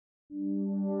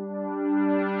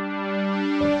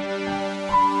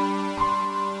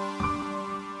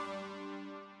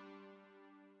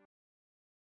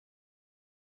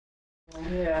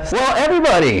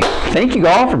everybody. Thank you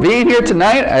all for being here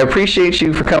tonight. I appreciate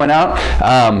you for coming out.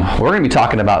 We're going to be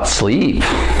talking about sleep,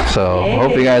 so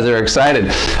hope you guys are excited.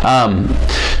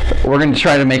 We're going to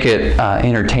try to make it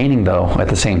entertaining, though, at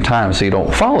the same time, so you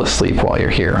don't fall asleep while you're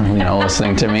here,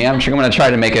 listening to me. I'm going to try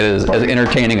to make it as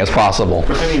entertaining as possible.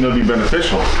 But then it'll be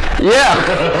beneficial. Yeah.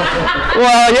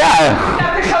 Well, yeah.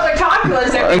 Have to color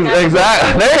chocolates.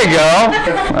 Exactly. There you go.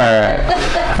 All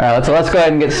right. So let's go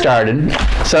ahead and get started.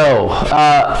 So,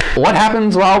 what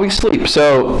happens while we sleep?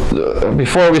 So,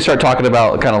 before we start talking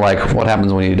about kind of like what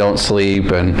happens when you don't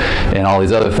sleep and all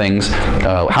these other things,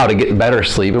 how to get better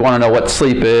sleep, we want to know what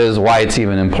sleep is, why it's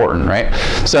even important, right?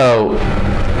 So,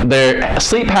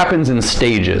 sleep happens in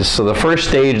stages. So the first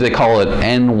stage, they call it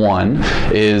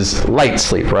N1, is light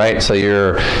sleep, right? So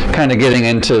you're kind of getting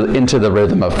into the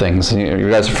rhythm of things. You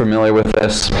guys are familiar with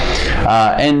this.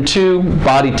 N2,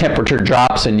 body temperature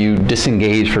drops and you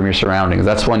disengage from your surroundings.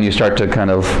 That's when you start to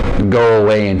kind of go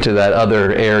away into that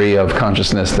other area of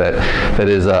consciousness that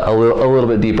is a little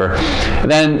bit deeper.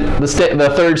 And then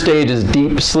the third stage is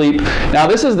deep sleep. Now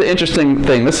this is the interesting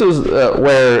thing. This is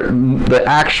where the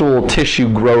actual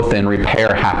tissue growth and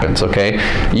repair happens, okay?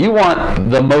 You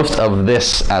want the most of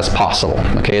this as possible,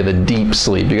 okay? The deep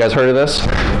sleep. You guys heard of this?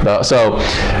 So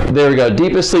there we go.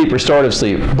 Deepest sleep, restorative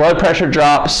sleep. Blood pressure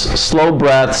drops, slow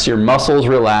breaths, your muscles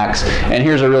relax, and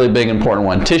here's a really big important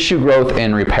one, tissue growth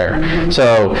and repair.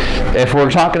 So if we're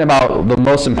talking about the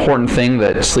most important thing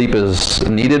that sleep is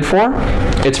needed for,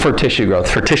 it's for tissue growth,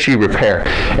 for tissue repair.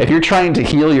 If you're trying to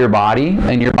heal your body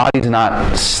and your body's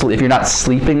if you're not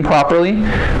sleeping properly,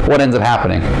 what ends up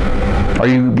happening? Are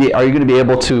you going to be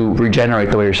able to regenerate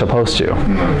the way you're supposed to?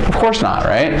 Of course not,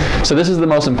 right? So this is the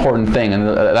most important thing, and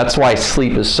that's why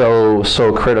sleep is so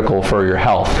critical for your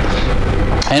health.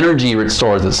 Energy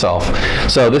restores itself.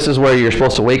 So this is where you're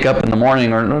supposed to wake up in the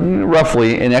morning, or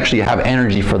roughly, and actually have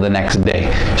energy for the next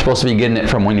day. You're supposed to be getting it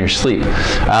from when you sleep.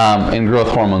 And growth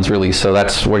hormones release, so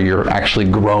that's where you're actually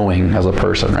growing as a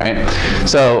person, right?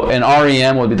 So an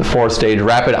REM would be the fourth stage.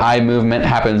 Rapid eye movement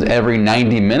happens every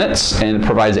 90 minutes and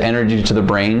provides energy to the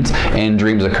brains, and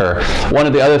dreams occur. One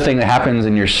of the other things that happens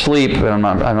in your sleep, and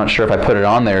I'm not sure if I put it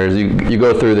on there, is you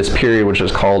go through this period which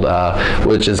is called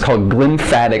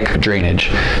lymphatic drainage.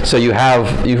 So you've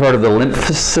heard of the lymph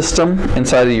system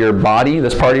inside of your body,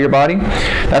 this part of your body.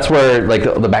 That's where like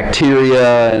the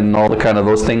bacteria and all the kind of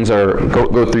those things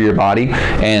go through your body,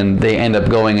 and they end up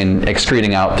going and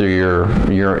excreting out through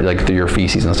your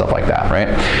feces and stuff like that,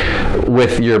 right?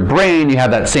 With your brain, you have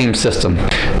that same system.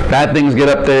 Bad things get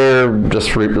up there,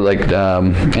 just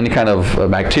any kind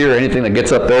of bacteria, anything that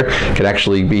gets up there could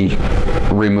actually be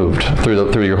removed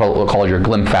through your whole, we'll call it your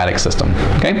lymphatic system.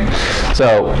 Okay,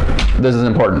 so this is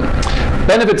important.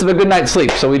 Benefits of a good night's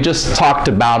sleep. So we just talked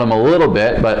about them a little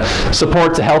bit, but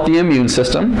supports a healthy immune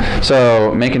system.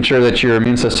 So making sure that your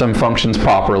immune system functions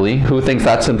properly. Who thinks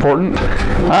that's important?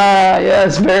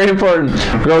 Yes, very important.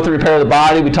 Growth and repair of the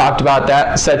body. We talked about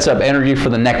that. Sets up energy for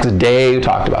the next day. We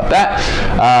talked about that.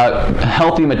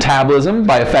 Healthy metabolism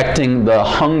by affecting the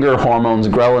hunger hormones,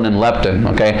 ghrelin and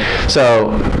leptin. Okay,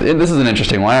 so this is an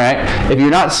interesting one, all right? If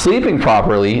you're not sleeping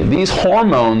properly, these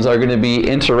hormones are going to be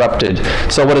interrupted.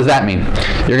 So what does that mean?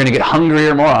 You're going to get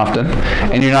hungrier more often,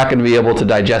 and you're not going to be able to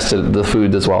digest the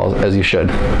food as well as you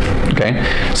should. Okay,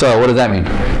 so what does that mean?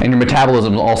 And your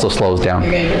metabolism also slows down.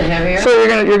 You're going to get heavier. So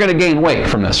you're going to gain weight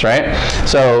from this, right?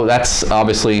 So that's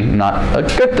obviously not a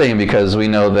good thing, because we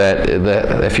know that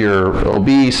if you're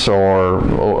obese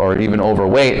or even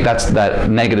overweight, that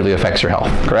negatively affects your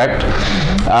health. Correct?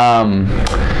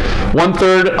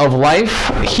 1/3 of life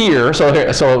here, so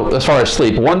as far as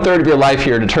sleep, 1/3 of your life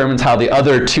here determines how the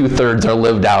other 2/3 are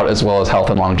lived out, as well as health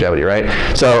and longevity, right?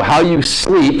 So how you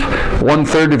sleep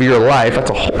 1/3 of your life,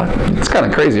 it's kind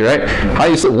of crazy, right? How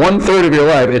you sleep 1/3 of your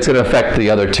life, it's going to affect the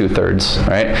other 2/3,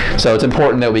 right? So it's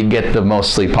important that we get the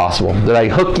most sleep possible. Did I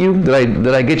hook you?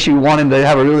 Did I get you wanting to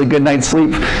have a really good night's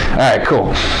sleep? All right,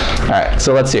 cool. All right,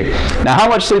 so let's see. Now, how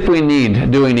much sleep do we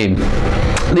need?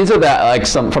 These are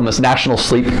some from this National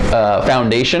Sleep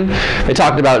Foundation. They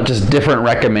talked about just different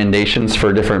recommendations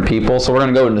for different people. So we're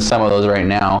going to go into some of those right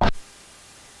now.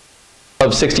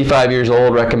 Of 65 years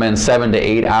old, recommend 7 to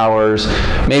 8 hours,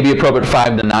 maybe appropriate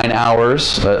 5 to 9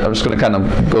 hours. I'm just going to kind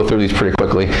of go through these pretty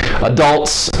quickly.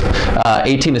 Adults,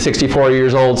 18 to 64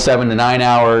 years old, 7 to 9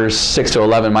 hours, 6 to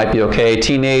 11 might be okay.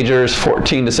 Teenagers,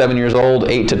 14 to 7 years old,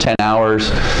 8 to 10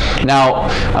 hours. Now,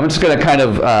 I'm just going to kind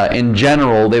of, in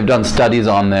general, they've done studies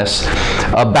on this.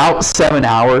 About 7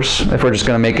 hours, if we're just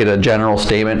going to make it a general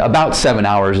statement, about 7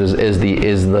 hours is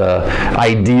the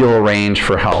ideal range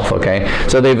for health. Okay,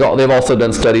 so they've also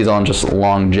done studies on just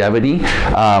longevity.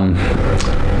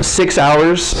 6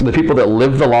 hours, the people that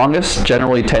live the longest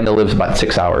generally tend to live about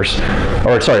 6 hours,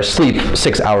 sleep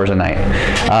 6 hours a night.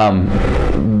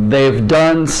 They've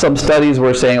done some studies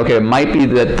where saying, okay, it might be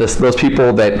that those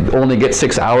people that only get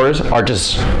 6 hours are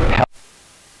just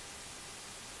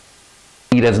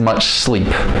need as much sleep.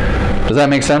 Does that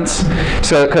make sense?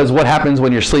 So, because what happens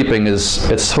when you're sleeping is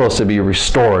it's supposed to be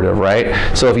restorative, right?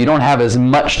 So if you don't have as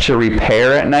much to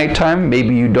repair at nighttime,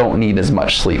 maybe you don't need as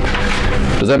much sleep.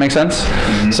 Does that make sense?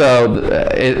 Mm-hmm. So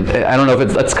I don't know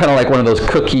if that's kind of like one of those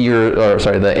cookie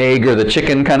the egg or the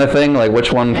chicken kind of thing, like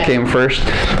which one came first.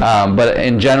 But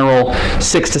in general,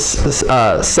 6 to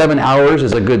 7 hours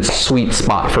is a good sweet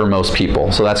spot for most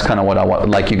people. So that's kind of what I would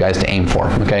like you guys to aim for.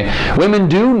 Okay, women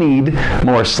do need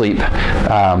more sleep.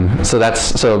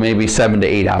 So maybe 7 to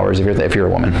 8 hours if you're a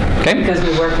woman. Okay. Because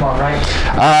we work more, right?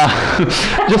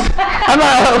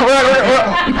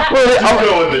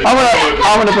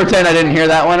 I'm gonna pretend I didn't hear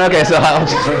that one. Okay, so all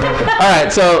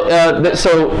right.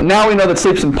 So now we know that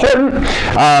sleep's important.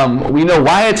 We know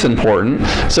why it's important.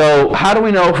 So how do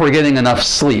we know if we're getting enough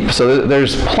sleep? So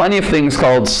there's plenty of things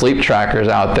called sleep trackers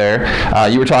out there.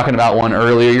 You were talking about one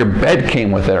earlier. Your bed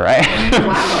came with it, right?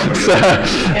 Wow.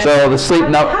 so the sleep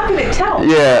number. How can it tell?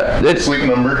 Yeah, it's sleep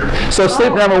number. So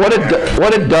sleep number, what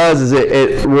it does is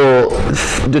it will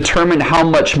determine how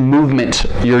much movement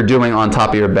you're doing on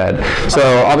top of your bed. So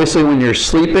obviously when you're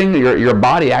sleeping, your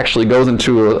body actually goes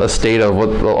into a state of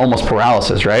almost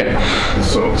paralysis, right?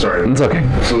 So sorry. It's okay.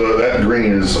 So that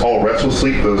green is all restful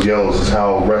sleep. Those yellows is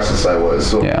how restless I was.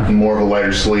 So more of a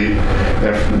lighter sleep.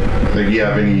 If you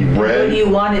have any red, What do you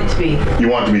want it to be? You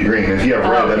want it to be green. If you have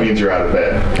red, that means you're out of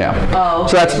bed. Yeah. Oh.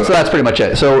 Okay. So that's pretty much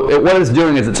it. So what it's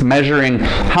doing is it's measuring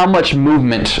how much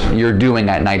movement you're doing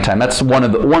at nighttime. That's one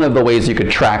of the ways you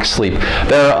could track sleep.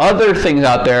 There are other things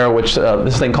out there, which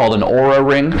this thing called an Oura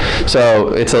ring.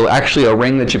 So it's actually a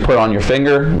ring that you put on your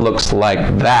finger. Looks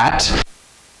like that.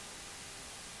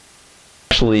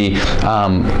 The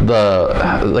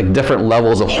different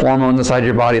levels of hormones inside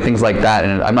your body, things like that.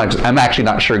 And I'm actually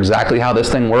not sure exactly how this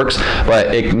thing works,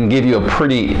 but it can give you a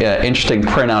pretty interesting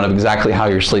printout of exactly how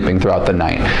you're sleeping throughout the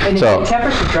night. And if your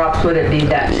temperature drops, would it be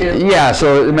that too? Yeah,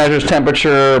 so it measures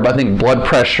temperature, but I think blood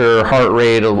pressure, heart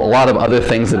rate, a lot of other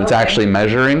things that it's actually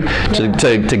measuring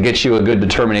to get you a good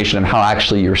determination of how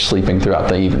actually you're sleeping throughout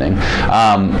the evening.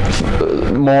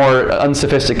 More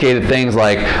unsophisticated things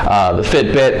like the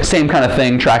Fitbit, same kind of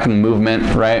thing, tracking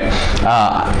movement, right?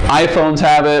 iPhones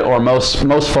have it, or most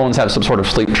phones have some sort of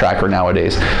sleep tracker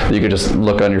nowadays. You could just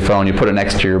look on your phone, you put it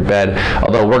next to your bed,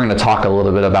 although we're going to talk a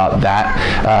little bit about that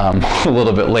a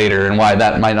little bit later and why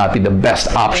that might not be the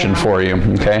best option for you,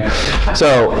 okay?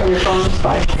 So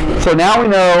now we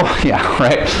know,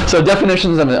 right? So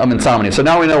definitions of insomnia. So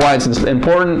now we know why it's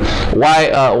important,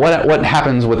 what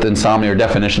happens with insomnia, or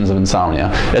definitions of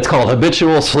insomnia. It's called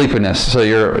habitual sleepiness, so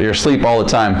you're asleep all the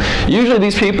time. Usually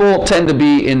these people tend to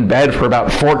be in bed for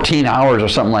about 14 hours or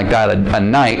something like that a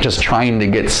night, just trying to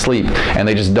get sleep, and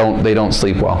they don't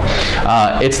sleep well.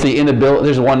 It's the inability.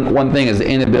 There's one thing is the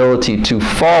inability to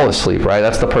fall asleep, right?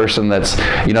 That's the person that's,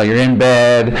 you're in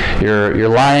bed, you're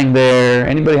lying there.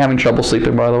 Anybody having trouble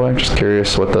sleeping, by the way? Just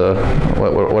curious what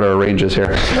our range is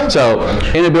here. So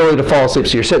inability to fall asleep.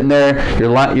 So you're sitting there, you're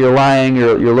lying,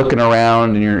 you're looking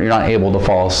around, and you're not able to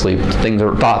fall asleep.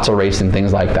 Thoughts are racing,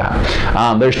 things like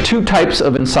that. There's two types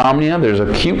of insomnia. There's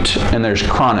acute and there's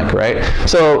chronic, right?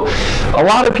 So a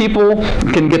lot of people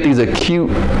can get these acute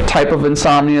type of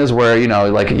insomnias where, you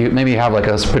maybe have like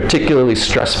a particularly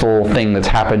stressful thing that's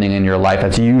happening in your life.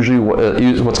 That's usually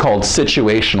what's called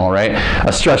situational, right?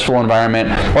 A stressful environment,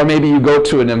 or maybe you go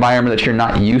to an environment that you're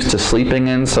not used to sleeping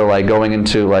in. So like going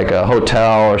into like a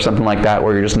hotel or something like that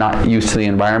where you're just not used to the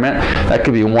environment. That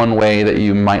could be one way that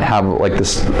you might have like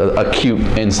this acute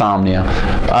insomnia.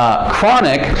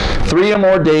 Chronic, 3 or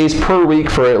more days per week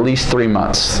for at least 3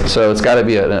 months. So it's got to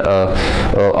be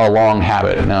a long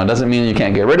habit. Now, it doesn't mean you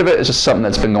can't get rid of it. It's just something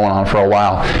that's been going on for a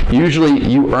while. Usually,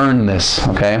 you earn this,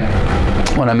 okay?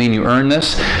 When I mean you earn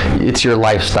this, it's your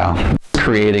lifestyle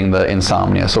creating the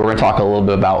insomnia. So we're going to talk a little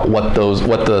bit about what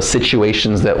the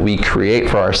situations that we create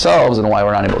for ourselves and why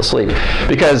we're not able to sleep.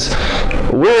 Because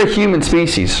we're a human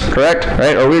species, correct?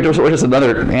 Right? Or we're just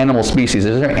another animal species.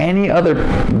 Is there any other?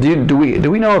 Do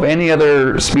we know of any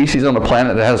other species on the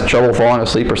planet that has trouble falling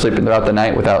asleep or sleeping throughout the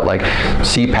night without like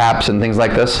CPAPs and things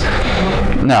like this?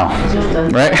 No,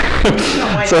 right?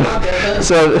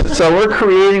 So we're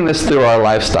creating this through our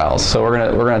lifestyles. So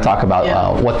we're gonna talk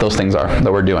about what those things are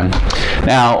that we're doing.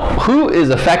 Now, who is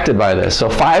affected by this? So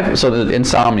the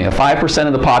insomnia, 5%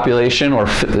 of the population, or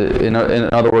in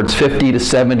other words, 50 to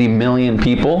 70 million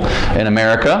people in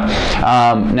America.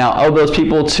 Now, of those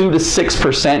people, 2 to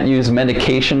 6% use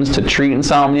medications to treat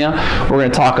insomnia. We're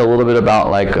going to talk a little bit about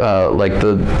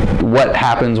what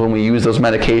happens when we use those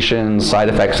medications, side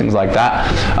effects, things like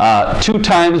that. 2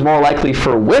 times more likely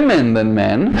for women than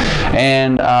men,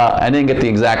 and I didn't get the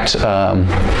exact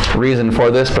reason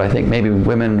for this, but I think maybe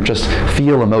women just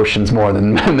feel emotions more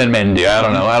than men do. I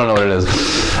don't know what it is.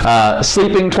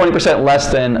 Sleeping 20%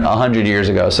 less than 100 years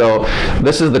ago. So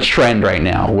this is the trend right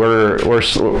now. We're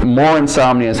more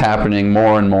insomnia is happening,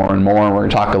 more and more and more, and we're going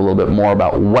to talk a little bit more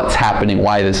about what's happening,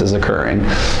 why this is occurring.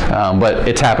 But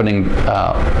it's happening.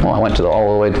 I went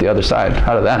all the way to the other side.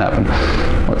 How did that happen?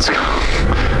 Let's go.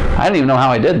 I didn't even know how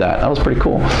I did that. That was pretty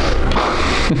cool.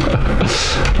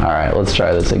 All right, let's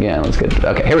try this again.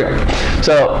 Okay, here we go.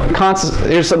 So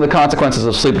here's some of the consequences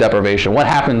of sleep deprivation. What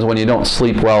happens when you don't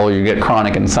sleep well or you get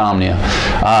chronic insomnia?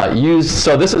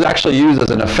 So this is actually used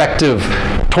as an effective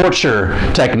torture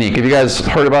technique. Have you guys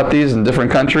heard about these in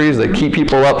different countries? They keep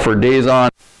people up for days on.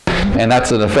 And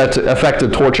that's an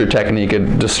effective torture technique.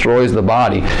 It destroys the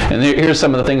body. And here's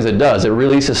some of the things it does. It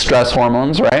releases stress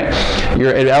hormones, right?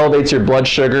 It elevates your blood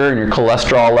sugar and your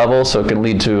cholesterol levels, so it can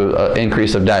lead to an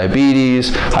increase of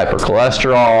diabetes,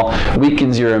 hypercholesterol,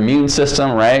 weakens your immune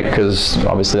system, right? Because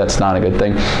obviously that's not a good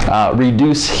thing.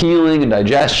 Reduce healing and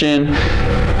digestion,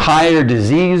 higher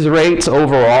disease rates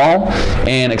overall,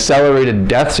 and accelerated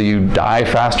death, so you die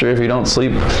faster if you don't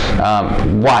sleep.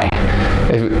 Why?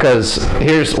 Because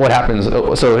here's what happens.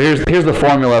 So here's the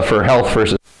formula for health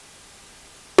versus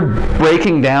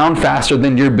breaking down faster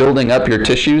than you're building up your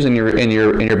tissues in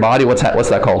your body. What's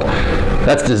that called?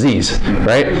 That's disease,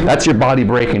 right? That's your body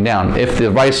breaking down. If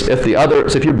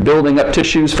you're building up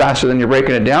tissues faster than you're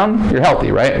breaking it down, you're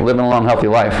healthy, right? Living a long, healthy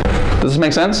life. Does this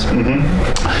make sense?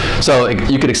 Mm-hmm. So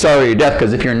you could accelerate your death,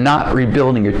 because if you're not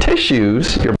rebuilding your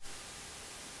tissues, your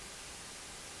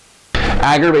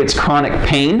aggravates chronic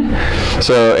pain,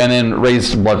 and then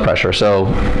raised blood pressure. So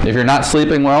if you're not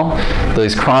sleeping well,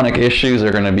 these chronic issues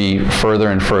are going to be further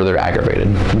and further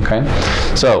aggravated. Okay,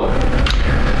 so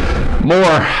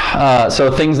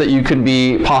so things that you could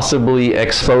be possibly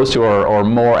exposed to or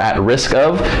more at risk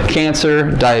of: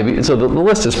 cancer, diabetes. So the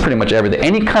list is pretty much everything.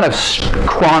 Any kind of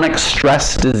chronic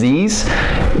stress disease,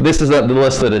 this is the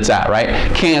list that it's at, right?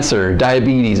 Cancer,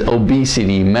 diabetes,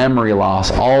 obesity, memory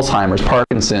loss, Alzheimer's,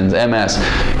 Parkinson's, MS,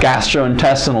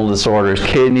 gastrointestinal disorders,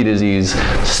 kidney disease,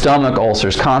 stomach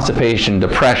ulcers, constipation,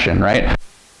 depression, right?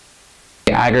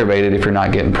 Aggravated if you're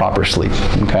not getting proper sleep.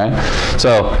 Okay,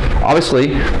 so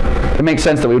obviously it makes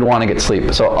sense that we would want to get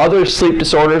sleep. So other sleep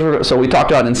disorders, so we talked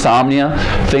about insomnia.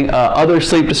 Other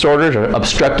sleep disorders are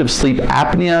obstructive sleep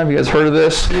apnea. Have you guys heard of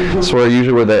this? It's where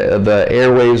the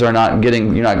airwaves are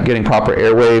you're not getting proper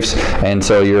airwaves, and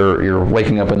so you're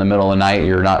waking up in the middle of the night.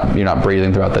 You're not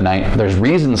breathing throughout the night. There's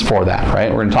reasons for that,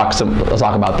 right? We're going to talk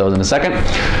about those in a second.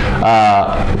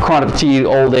 Chronic fatigue,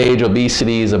 old age,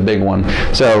 obesity is a big one.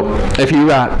 So if you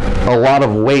got a lot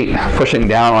of weight pushing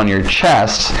down on your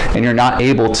chest and you're not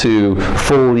able to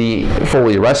fully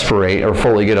respirate or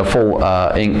fully get a full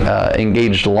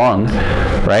engaged lung,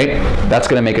 right? That's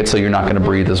going to make it so you're not going to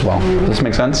breathe as well. Does this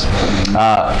make sense?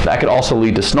 That could also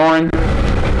lead to snoring.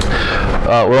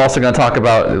 We're also going to talk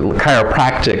about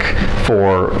chiropractic,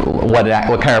 for what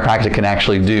chiropractic can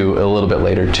actually do a little bit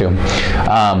later too.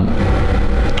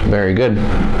 Very good.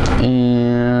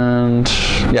 And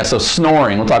yeah, so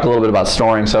snoring. We'll talk a little bit about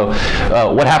snoring. So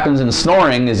what happens in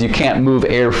snoring is you can't move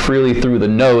air freely through the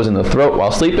nose and the throat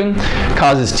while sleeping.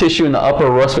 Causes tissue in the upper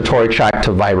respiratory tract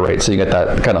to vibrate. So you get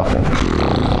that kind of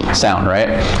sound, right?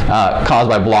 Caused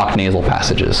by blocked nasal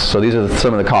passages. So these are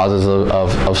some of the causes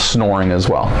of snoring as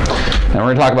well. And we're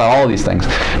going to talk about all of these things.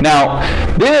 Now,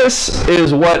 this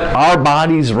is what our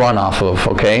bodies run off of,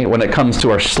 okay, when it comes to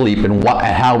our sleep and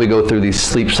how we go through these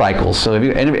sleep cycles. So have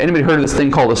anybody heard of this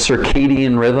thing called a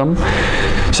circadian rhythm?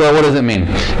 So what does it mean?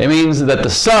 It means that the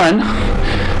sun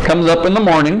comes up in the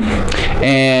morning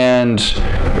and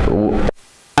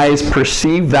eyes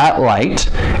perceive that light,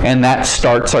 and that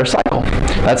starts our cycle.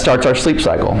 That starts our sleep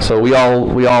cycle. So we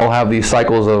all have these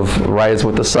cycles of rise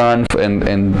with the sun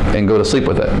and go to sleep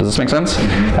with it. Does this make sense?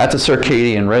 That's a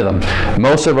circadian rhythm.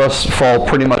 Most of us fall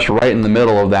pretty much right in the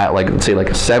middle of that. Like, let's say like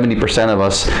 70% of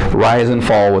us rise and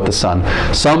fall with the sun.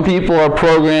 Some people are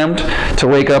programmed to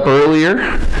wake up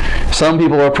earlier. Some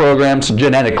people are programmed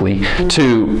genetically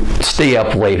to stay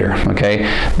up later. Okay,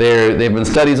 there have been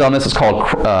studies on this. It's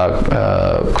called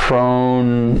your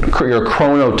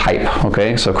chronotype.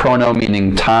 Okay, so chrono meaning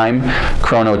circadian time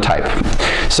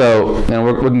chronotype. So, and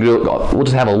we'll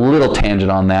just have a little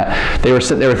tangent on that. They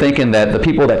were thinking that the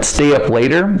people that stay up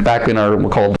later, back in our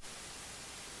called,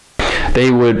 they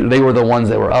were the ones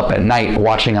that were up at night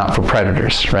watching out for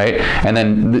predators, right? And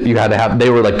then you had to have, they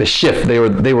were like the shift.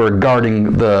 They were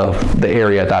guarding the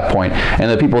area at that point.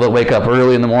 And the people that wake up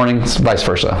early in the morning, vice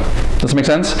versa. Does this make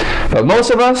sense? But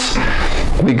most of us,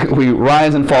 we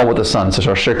rise and fall with the sun. So it's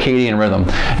our circadian rhythm.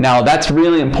 Now that's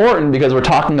really important because we're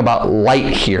talking about light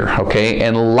here, okay?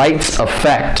 And light's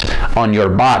effect on your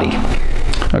body.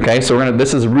 Okay, so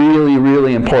this is really,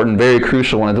 really important, very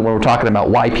crucial when we're talking about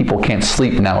why people can't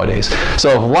sleep nowadays.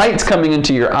 So if light's coming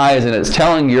into your eyes and it's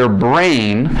telling your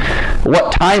brain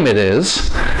what time it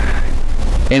is,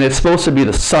 and it's supposed to be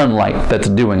the sunlight that's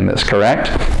doing this,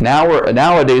 correct?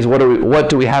 Nowadays, what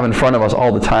do we have in front of us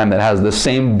all the time that has the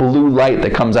same blue light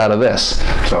that comes out of this?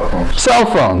 Cell phones. Cell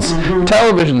phones,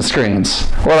 television screens.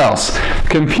 What else?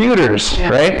 Computers,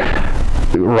 right?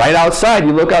 Right outside,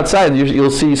 you look outside,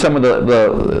 you'll see some of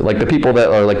the people that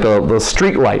are like the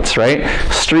street lights, right?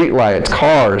 Street lights,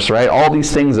 cars, right? All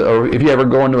these things. Or if you ever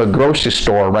go into a grocery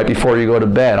store right before you go to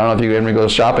bed, I don't know if you ever go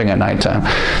shopping at nighttime.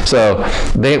 So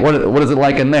what is it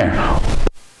like in there?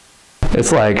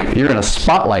 It's like you're in a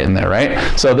spotlight in there, right?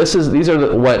 So that's one of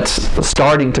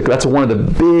the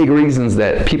big reasons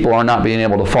that people are not being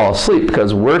able to fall asleep,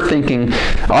 because we're thinking,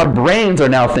 our brains are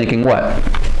now thinking what?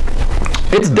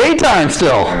 It's daytime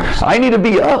still. I need to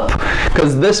be up,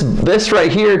 because this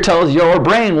right here tells your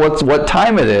brain what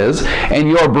time it is, and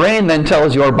your brain then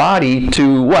tells your body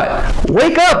to what?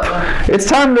 Wake up. It's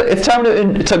time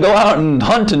to go out and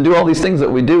hunt and do all these things that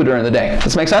we do during the day. Does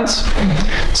this make sense?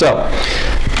 So,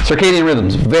 circadian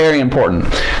rhythms, very important.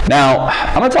 Now,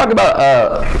 I'm going to talk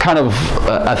about kind of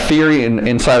a theory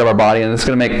inside of our body, and it's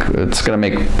going to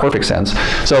make perfect sense.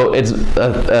 So it's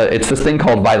this thing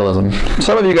called vitalism.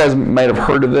 Some of you guys might have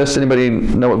heard of this. Anybody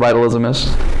know what vitalism is?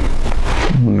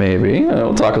 Maybe.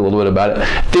 We'll talk a little bit about it.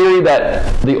 Theory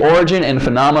that the origin and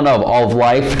phenomena of all of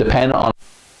life depend on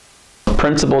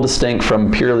principle distinct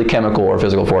from purely chemical or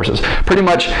physical forces. Pretty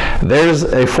much, there's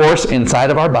a force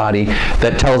inside of our body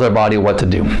that tells our body what to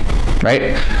do,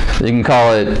 right? You can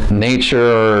call it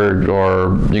nature,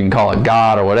 or you can call it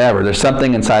God, or whatever. There's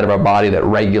something inside of our body that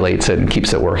regulates it and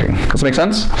keeps it working. Does this make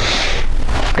sense?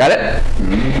 Got it?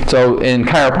 So in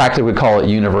chiropractic, we call it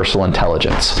universal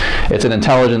intelligence. It's an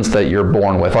intelligence that you're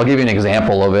born with. I'll give you an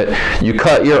example of it. You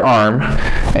cut your arm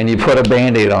and you put a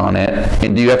Band-Aid on it,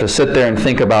 and do you have to sit there and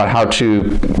think about how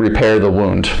to repair the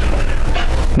wound?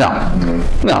 No,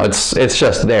 it's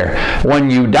just there. When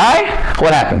you die,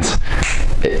 what happens?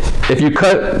 If you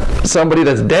cut somebody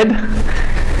that's dead,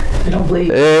 They don't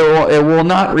bleed. It will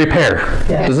not repair.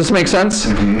 Yeah. Does this make sense?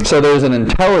 Mm-hmm. So there's an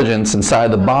intelligence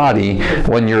inside the body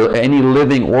when you're any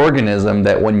living organism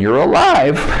that when you're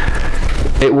alive,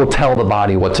 it will tell the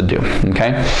body what to do,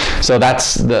 okay? So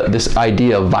that's this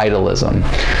idea of vitalism.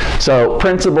 So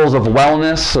principles of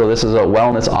wellness, so this is a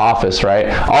wellness office, right?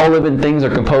 All living things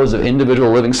are composed of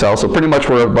individual living cells, so pretty much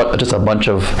we're just a bunch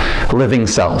of living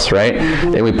cells, right?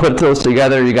 Mm-hmm. And we put those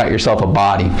together, you got yourself a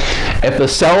body. If the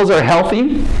cells are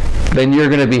healthy, then you're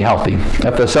gonna be healthy.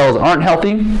 If the cells aren't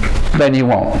healthy, then you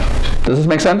won't. Does this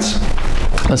make sense?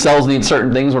 The cells need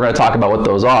certain things. We're going to talk about what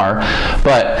those are.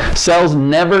 But cells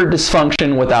never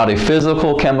dysfunction without a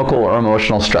physical, chemical, or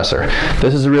emotional stressor.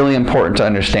 This is really important to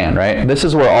understand, right? This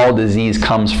is where all disease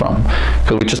comes from.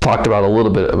 Because we just talked about a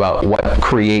little bit about what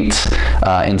creates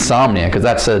insomnia, because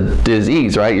that's a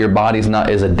disease, right? Your body's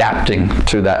is adapting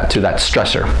to that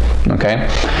stressor, okay?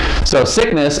 So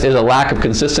sickness is a lack of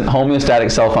consistent homeostatic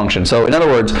cell function. So in other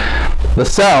words, the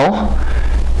cell,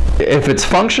 if it's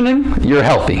functioning, you're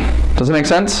healthy. Does it make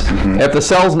sense? Mm-hmm. If the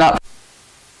cell's not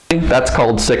functioning, that's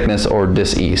called sickness or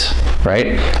dis-ease,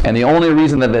 right? And the only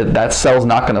reason that cell's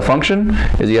not going to function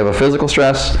is you have a physical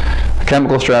stress, a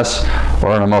chemical stress,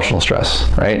 or an emotional stress,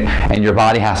 right? And your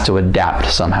body has to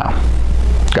adapt somehow.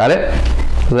 Got it?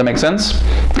 Does that make sense?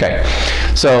 Okay.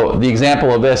 So the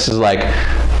example of this is like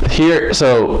here.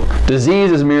 So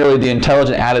disease is merely the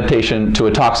intelligent adaptation to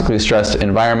a toxically stressed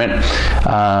environment.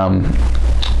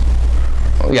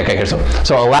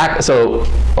 So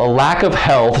a lack of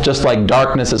health, just like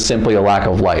darkness, is simply a lack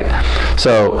of light.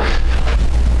 So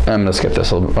I'm gonna skip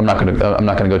this. I'm not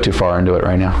gonna go too far into it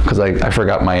right now because I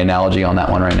forgot my analogy on that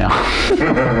one right now.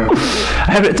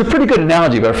 It's a pretty good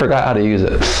analogy, but I forgot how to use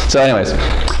it. So anyways,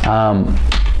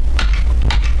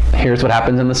 here's what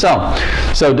happens in the cell.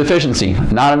 So deficiency,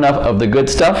 not enough of the good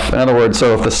stuff. In other words,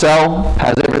 so if the cell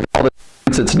has all the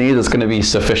it needs, it's going to be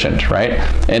sufficient, right?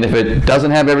 And if it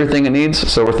doesn't have everything it needs,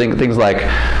 so we're thinking things like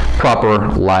proper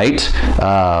light,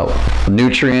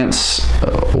 nutrients,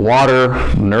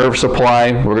 water, nerve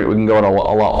supply. We can go into a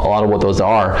lot of what those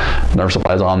are. Nerve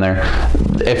supply is on there.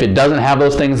 If it doesn't have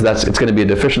those things, it's going to be a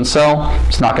deficient cell.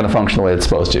 It's not going to function the way it's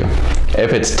supposed to.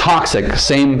 If it's toxic,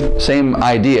 same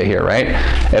idea here, right?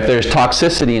 If there's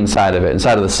toxicity inside of it,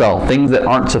 inside of the cell, things that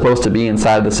aren't supposed to be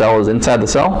inside the cell is inside the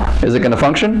cell, is it going to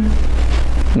function?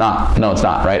 No, it's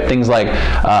not, right? Things like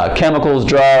chemicals,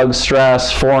 drugs,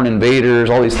 stress, foreign invaders,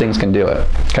 all these things can do it,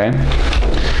 okay?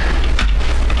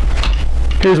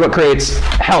 Here's what creates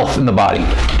health in the body.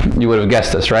 You would have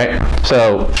guessed this, right?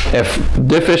 So if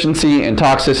deficiency and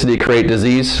toxicity create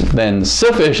disease, then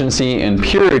sufficiency and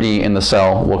purity in the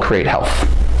cell will create health.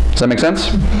 Does that make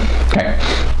sense? Okay.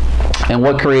 And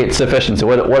what creates sufficiency?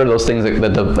 What are those things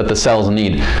that the cells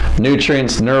need?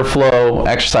 Nutrients, nerve flow,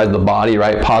 exercise of the body,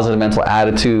 right? Positive mental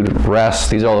attitude, rest.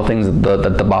 These are all the things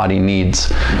that the body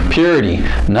needs. Purity.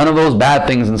 None of those bad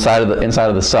things inside of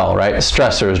the cell, right?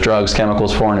 Stressors, drugs,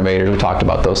 chemicals, foreign invaders. We talked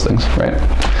about those things, right?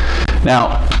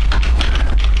 Now,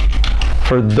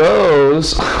 for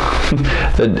those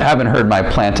that haven't heard my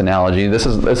plant analogy, this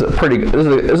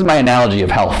is my analogy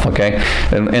of health, okay?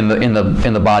 In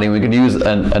the body, we could use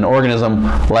an organism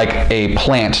like a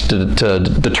plant to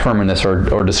determine this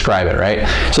or describe it, right?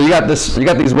 So you got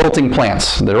these wilting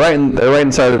plants. They're right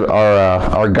inside of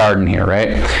our garden here,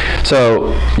 right?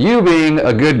 So you, being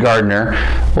a good gardener,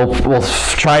 will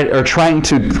trying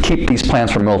to keep these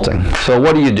plants from wilting. So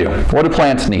what do you do? What do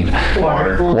plants need?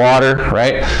 Water,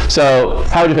 right? So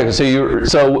how would you fix it?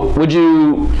 So would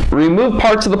you remove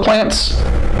parts of the plants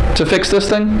to fix this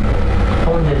thing?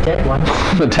 Only the dead ones.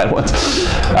 The dead ones.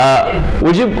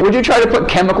 Would you try to put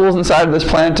chemicals inside of this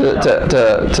plant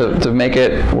to make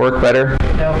it work better?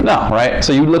 No, right?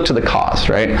 So you look to the cause,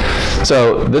 right?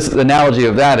 So the analogy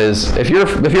of that is, if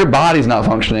your body's not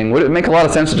functioning, would it make a lot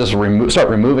of sense to just start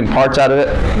removing parts out of it?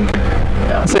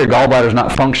 Let's say your gallbladder's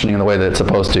not functioning in the way that it's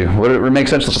supposed to. Would it make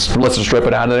sense to let's just rip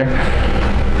it out of there?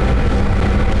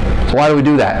 So why do we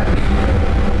do that?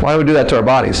 Why do we do that to our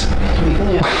bodies?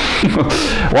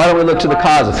 Why don't we look to the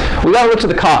causes? We got to look to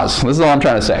the cause. This is all I'm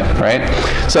trying to say, right?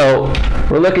 So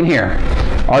we're looking here.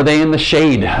 Are they in the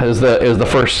shade? Is the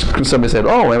first. Somebody said,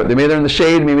 oh, maybe they're in the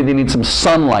shade. Maybe they need some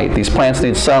sunlight. These plants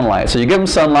need sunlight. So you give them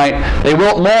sunlight, they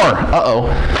wilt more. Uh-oh.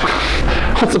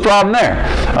 What's the problem there?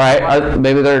 All right,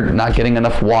 maybe they're not getting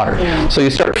enough water. Yeah. So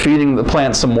you start feeding the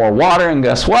plants some more water, and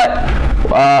guess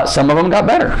what? Some of them got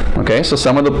better. Okay, so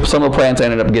some of the plants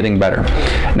ended up getting better.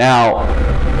 Now,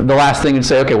 the last thing you'd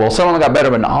say, okay, well, some of them got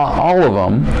better, but not all of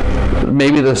them.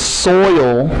 Maybe the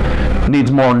soil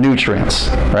needs more nutrients,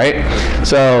 right?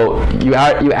 So you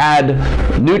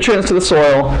add nutrients to the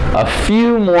soil, a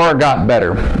few more got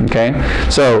better, okay?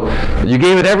 So you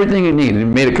gave it everything it needed, you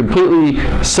made it completely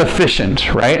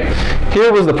sufficient, right?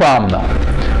 Here was the problem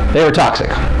though. They were toxic.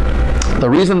 The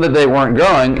reason that they weren't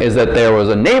growing is that there was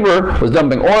a neighbor who was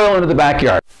dumping oil into the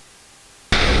backyard.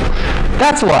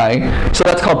 That's why. So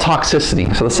that's called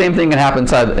toxicity. So the same thing can happen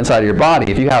inside of your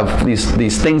body. If you have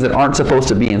these things that aren't supposed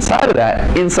to be inside of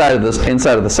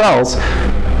the cells,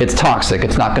 it's toxic.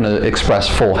 It's not going to express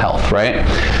full health, right?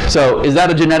 So is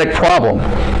that a genetic problem?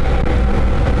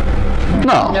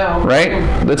 No, right?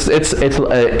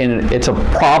 It's a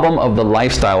problem of the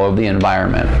lifestyle of the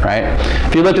environment, right?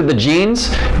 If you looked at the genes,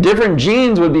 different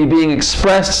genes would be being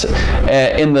expressed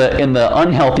in the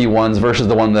unhealthy ones versus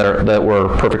the ones that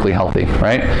were perfectly healthy,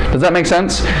 right? Does that make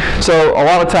sense? So a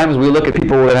lot of times we look at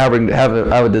people that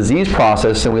have a disease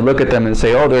process, and we look at them and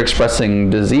say, oh, they're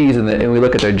expressing disease, and we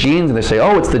look at their genes and they say,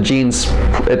 oh, it's the genes,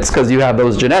 it's because you have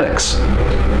those genetics,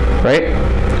 right?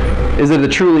 Is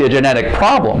it truly a genetic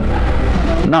problem?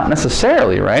 Not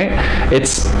necessarily, right?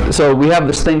 So we have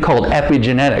this thing called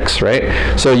epigenetics,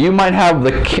 right? So you might have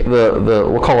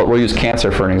we'll use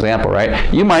cancer for an example,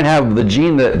 right? You might have the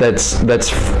gene that's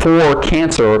for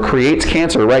cancer or creates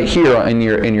cancer right here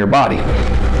in your body.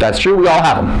 That's true. We all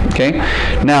have them. Okay.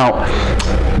 Now,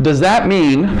 does that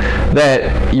mean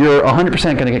that you're 100%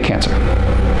 going to get cancer?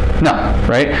 No,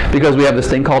 right? Because we have this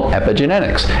thing called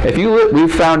epigenetics.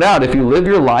 We've found out if you live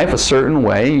your life a certain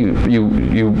way,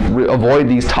 you avoid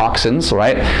these toxins,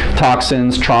 right?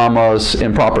 Toxins, traumas,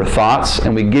 improper thoughts,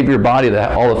 and we give your body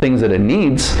all the things that it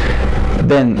needs,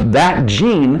 then that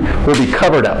gene will be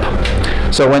covered up.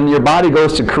 So when your body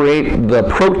goes to create the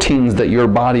proteins that your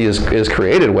body is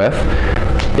created with,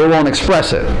 it won't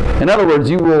express it. In other words,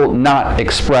 you will not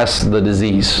express the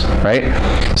disease, right?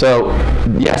 So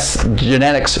yes,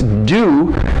 genetics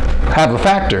do have a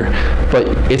factor, but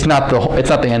it's not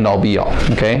the end all be all.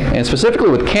 Okay, and specifically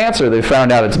with cancer, they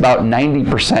found out it's about 90%,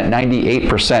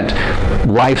 98%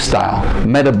 lifestyle,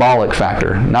 metabolic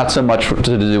factor, not so much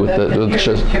to do with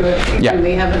yeah. You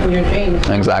may have it in your genes.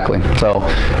 Exactly. So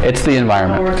it's the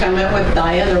environment. Or come up with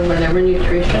diet or whatever,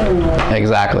 nutrition.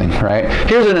 Exactly. Right.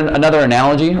 Here's another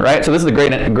analogy. Right. So this is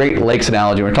the Great Lakes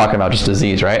analogy. We're talking about just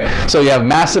disease. Right. So you have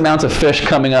massive amounts of fish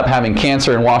coming up having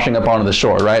cancer and washing up onto the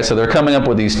shore. Right. So they're coming up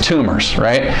with these tumors.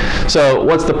 Right. So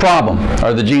what's the problem?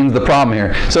 Are the genes the problem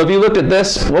here? So if you looked at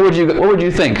this, what would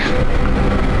you think?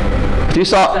 We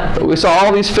saw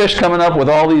all these fish coming up with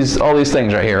all these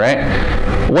things right here, right?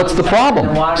 What's the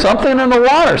problem? Something in the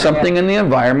water, something in the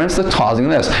environments that's causing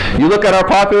this. You look at our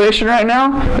population right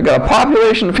now. We've got a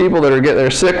population of people that they're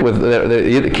sick with,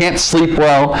 they can't sleep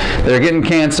well, they're getting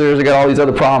cancers, they got all these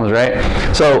other problems, right?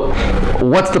 So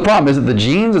what's the problem? Is it the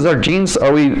genes? Is our genes?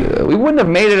 We wouldn't have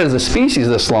made it as a species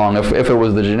this long if it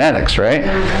was the genetics,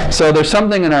 right? So there's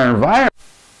something in our environment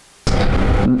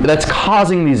that's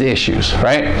causing these issues,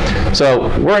 right? So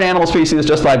we're an animal species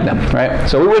just like them, right?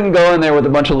 So we wouldn't go in there with a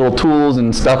bunch of little tools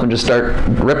and stuff and just start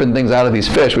ripping things out of these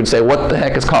fish. We'd say, what the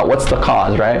heck is caught? What's the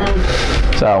cause, right?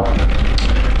 So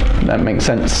that makes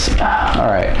sense. All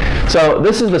right. So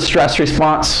this is the stress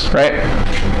response, right?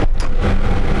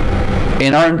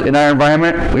 In our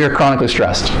environment, we are chronically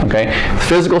stressed, okay?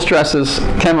 Physical stresses,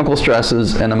 chemical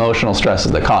stresses, and emotional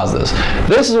stresses that cause this.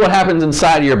 This is what happens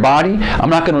inside of your body.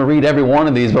 I'm not going to read every one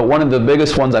of these, but one of the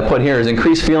biggest ones I put here is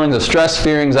increased feelings of stress,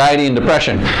 fear, anxiety, and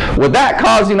depression. Would that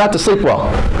cause you not to sleep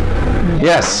well?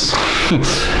 Yes.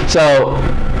 So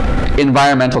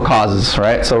environmental causes,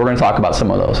 right? So we're going to talk about some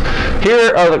of those.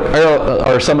 Here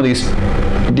are some of these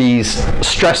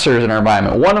stressors in our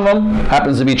environment. One of them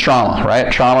happens to be trauma, right?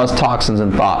 Traumas, toxins,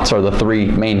 and thoughts are the three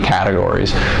main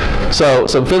categories. So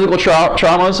some physical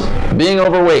traumas, being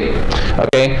overweight,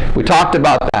 okay? We talked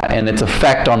about that and its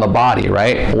effect on the body,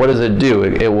 right? What does it do?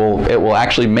 It will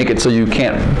actually make it so you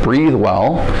can't breathe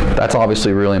well. That's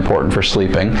obviously really important for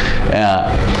sleeping.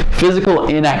 Physical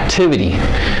inactivity.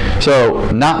 So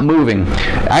not moving.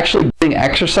 Actually getting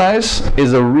exercise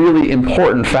is a really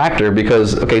important factor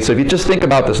because, okay, so if you just think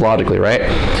about this logically, right?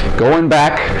 Going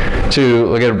back to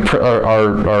look at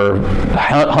our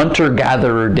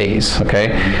hunter-gatherer days,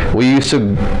 okay? We used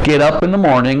to get up in the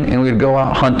morning and we'd go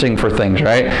out hunting for things,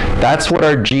 right? That's what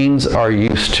our genes are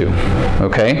used to,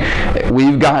 okay?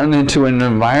 We've gotten into an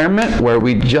environment where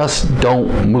we just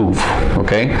don't move,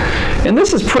 okay? And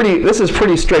this is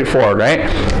pretty straightforward, right?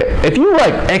 If you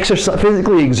like exercise,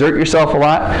 physically exert yourself a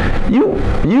lot, you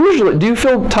usually, do you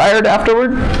feel tired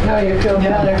afterward? No, you feel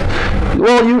better.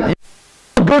 Well, you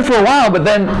feel good for a while, but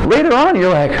then later on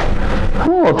you're like,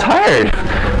 I'm a little tired.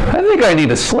 I think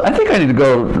I need to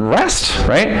go rest,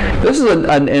 right? This is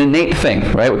an innate thing,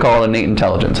 right? We call it innate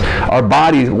intelligence. Our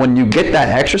bodies, when you get that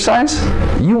exercise,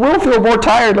 you will feel more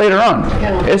tired later on.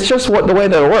 Yeah. It's just the way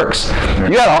that it works.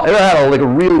 You ever had a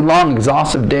really long,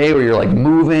 exhaustive day where you're like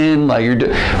moving, like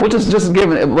just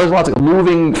given, there's lots of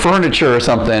moving furniture or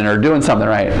something, or doing something,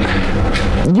 right?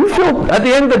 You feel, at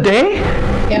the end of the day,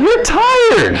 yeah, you're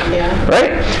tired, yeah,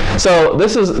 right? So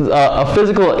this is a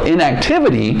physical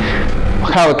inactivity,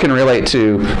 how it can relate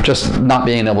to just not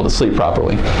being able to sleep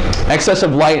properly.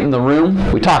 Excessive light in the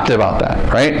room, we talked about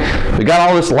that, right? We got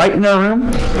all this light in our room.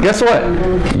 Guess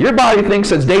what? Your body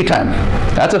thinks it's daytime.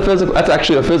 That's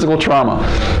actually a physical trauma.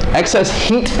 Excess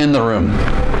heat in the room.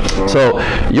 So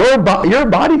your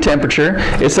body temperature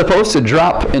is supposed to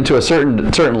drop into a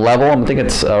certain level. I think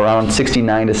it's around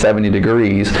 69 to 70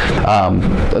 degrees.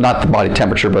 Not the body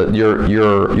temperature, but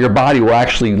your body will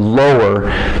actually lower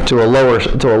to a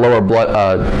lower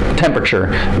blood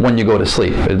temperature when you go to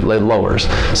sleep. It lowers.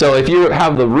 So if you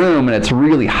have the room and it's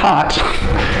really hot,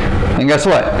 and guess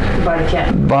what? Your body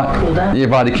can't cool down. Your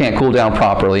body can't cool down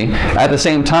properly. At the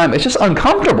same time, it's just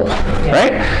uncomfortable, yeah,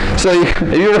 right? So if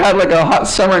you ever had like a hot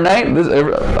summer night,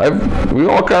 we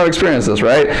all kind of experienced this,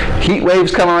 right? Heat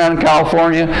waves come around in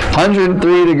California,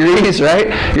 103 degrees,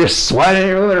 right? You're sweating,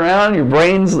 you're moving around, you're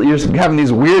having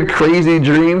these weird, crazy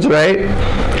dreams, right?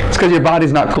 It's because your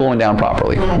body's not cooling down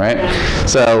properly, right?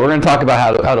 So we're going to talk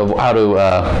about how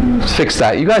to fix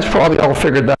that. You guys probably all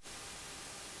figured that.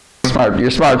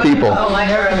 You're smart people. Oh, I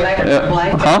heard blanket.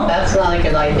 Huh? That's not a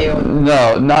good idea.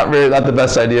 No, not the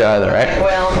best idea either, right?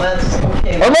 Well, that's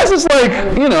okay. Unless it's like,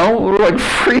 we're like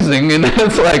freezing and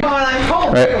it's like. When I I'm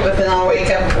cold, right? but then I'll wake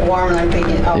up warm and I'm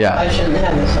thinking, oh, Yeah. I shouldn't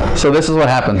have this on. So this is what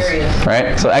happens, Curious.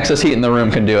 right? So excess heat in the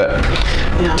room can do it.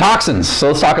 Yeah. Toxins. So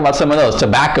let's talk about some of those.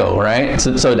 Tobacco, right?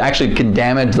 So it actually can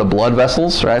damage the blood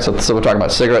vessels, right? So we're talking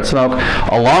about cigarette smoke.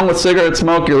 Along with cigarette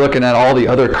smoke, you're looking at all the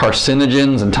other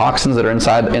carcinogens and toxins that are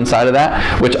inside of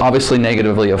that, which obviously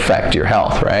negatively affect your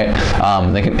health, right?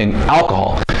 They can, and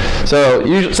alcohol. So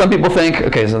usually, some people think,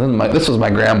 okay, so this was my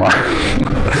grandma.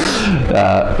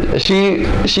 She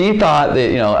thought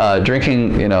that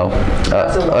drinking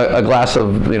a glass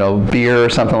of beer or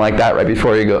something like that right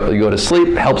before you go to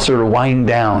sleep helps her wind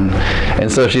down,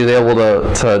 and so she's able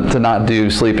to not do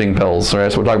sleeping pills.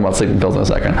 Right, so we're talking about sleeping pills in a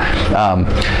second.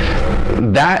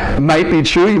 That might be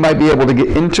true. You might be able to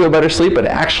get into a better sleep, but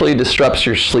it actually disrupts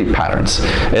your sleep patterns.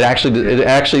 It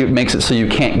actually makes it so you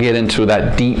can't get into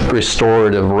that deep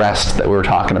restorative rest that we were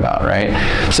talking about, right?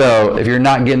 So if you're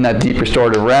not getting that deep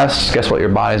restorative rest, guess what? Your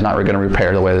body's not going to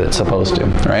repair the way that it's supposed to,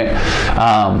 right?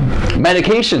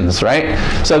 Medications, right?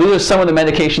 So these are some of the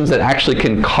medications that actually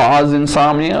can cause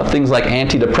insomnia. Things like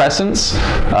antidepressants,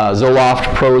 Zoloft,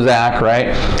 Prozac, right?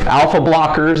 Alpha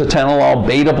blockers, atenolol,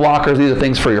 beta blockers. These are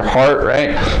things for your heart, right?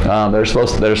 They're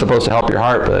supposed to help your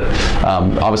heart, but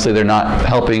obviously they're not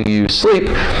helping you sleep.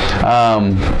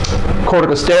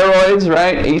 Corticosteroids,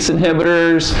 right? ACE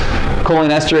inhibitors,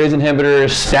 cholinesterase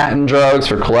inhibitors, statin drugs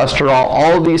for cholesterol.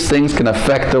 All of these things can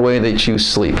affect the way that you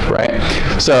sleep, right?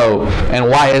 So, and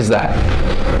why is that?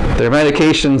 They're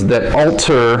medications that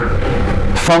alter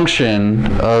function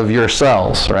of your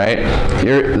cells, right?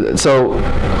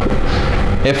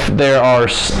 If there are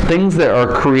things that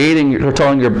are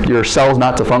telling your cells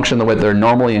not to function the way they're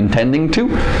normally intending to,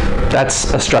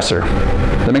 that's a stressor.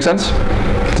 Does that make sense?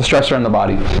 It's a stressor in the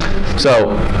body.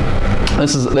 So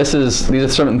these are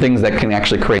certain things that can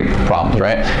actually create problems,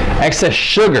 right? Excess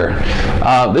sugar.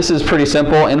 This is pretty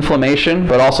simple. Inflammation,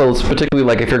 but also it's particularly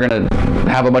like if you're going to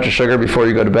have a bunch of sugar before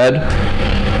you go to bed.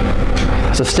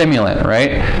 It's a stimulant,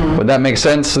 right? Would that make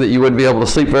sense so that you wouldn't be able to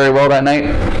sleep very well that night?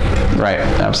 Right,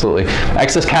 absolutely.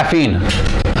 Excess caffeine,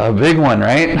 a big one,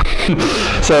 right?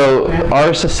 So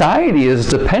our society is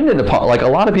dependent upon, like a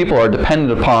lot of people are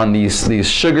dependent upon these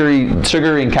sugary and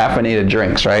caffeinated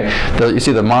drinks, right? You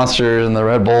see the Monsters and the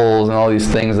Red Bulls and all these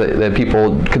things that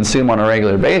people consume on a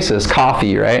regular basis,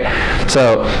 coffee, right?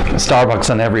 So Starbucks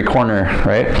on every corner,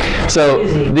 right? So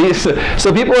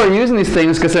people are using these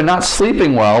things because they're not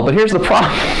sleeping well, but here's the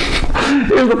problem.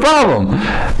 Here's the problem.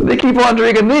 They keep on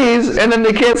drinking these, and then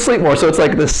they can't sleep more. So it's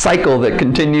like this cycle that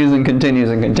continues and continues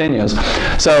and continues.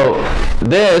 So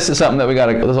this is something that we got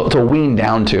to wean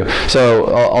down to. So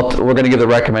we're going to give the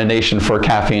recommendation for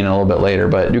caffeine in a little bit later,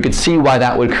 but you can see why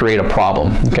that would create a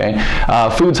problem. Okay,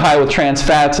 foods high with trans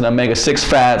fats and omega-6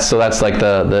 fats. So that's like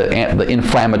the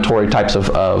inflammatory types of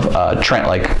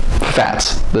like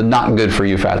fats, the not good for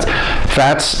you fats.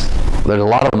 Fats. There's a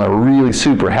lot of them that are really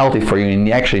super healthy for you, and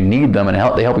you actually need them, and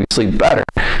they help you sleep better.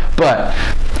 But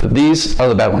these are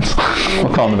the bad ones.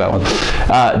 We'll call them the bad ones.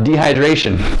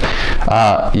 Dehydration.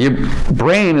 Your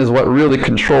brain is what really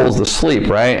controls the sleep,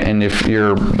 right? And if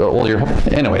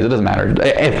anyways, it doesn't matter.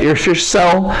 If your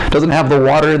cell doesn't have the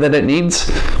water that it needs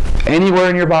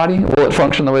anywhere in your body, will it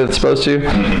function the way it's supposed to?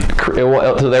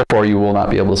 So therefore, you will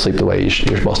not be able to sleep the way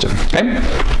you're supposed to. Okay.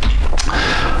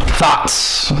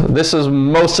 Thoughts. This is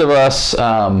most of us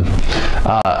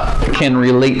can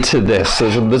relate to this. So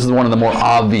this is one of the more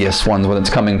obvious ones when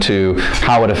it's coming to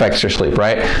how it affects your sleep,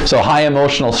 right? So high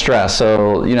emotional stress.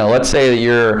 So let's say that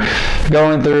you're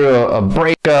going through a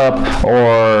breakup,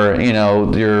 or you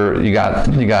got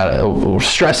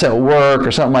stress at work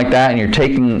or something like that, and you're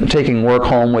taking work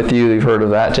home with you. You've heard of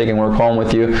that, taking work home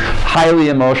with you. Highly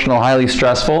emotional, highly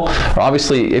stressful.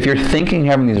 Obviously, if you're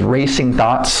having these racing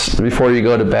thoughts before you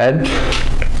go to bed,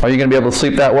 are you going to be able to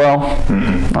sleep that well?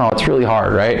 Mm-hmm. Oh, it's really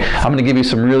hard, right? I'm going to give you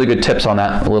some really good tips on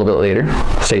that a little bit later.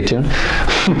 Stay tuned.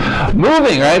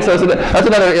 Moving, right? So that's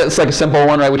another. It's like a simple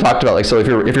one, right? We talked about so if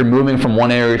you're moving from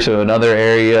one area to another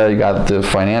area, you got the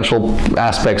financial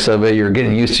aspects of it. You're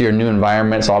getting used to your new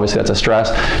environment, so obviously that's a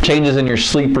stress. Changes in your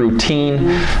sleep routine,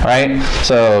 right?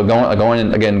 So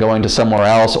going to somewhere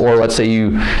else, or let's say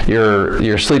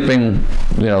you're sleeping.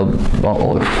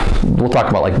 We'll talk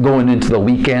about like going into the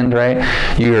weekend, right?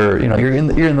 You're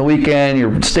in the weekend.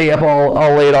 You stay up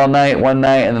all late all night one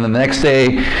night, and then the next day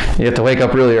you have to wake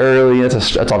up really early.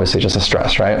 That's obviously just a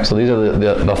stress, right? So these are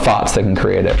the thoughts that can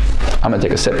create it. I'm gonna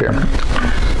take a sip here.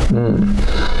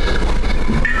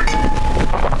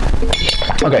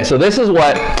 Okay, so this is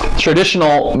what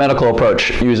traditional medical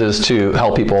approach uses to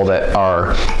help people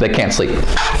that can't sleep.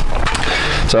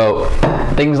 So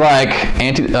things like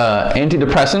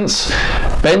antidepressants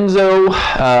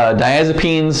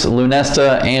benzodiazepines,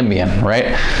 Lunesta, Ambien,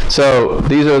 right? So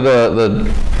these are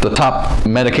the top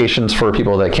medications for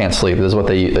people that can't sleep. This is what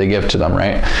they give to them,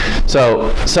 right?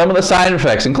 So some of the side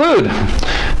effects include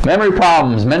memory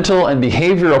problems, mental and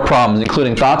behavioral problems,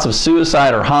 including thoughts of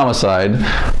suicide or homicide,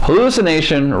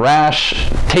 hallucination, rash,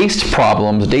 taste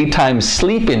problems, daytime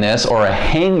sleepiness, or a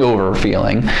hangover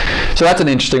feeling. So that's an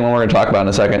interesting one we're going to talk about in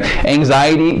a second.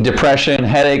 Anxiety, depression,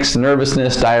 headaches,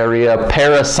 nervousness, diarrhea,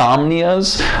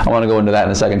 parasomnias. I want to go into that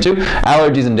in a second too.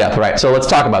 Allergies and death, right? So let's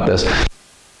talk about this.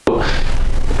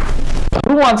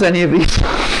 Who wants any of these?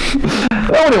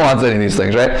 Nobody wants any of these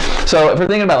things, right? So if we're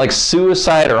thinking about like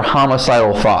suicide or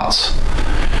homicidal thoughts,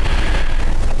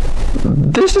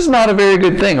 this is not a very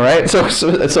good thing, right? So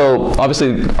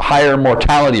obviously higher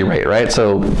mortality rate, right?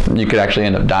 So you could actually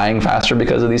end up dying faster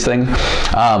because of these things.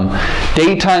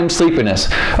 Daytime sleepiness.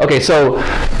 Okay, so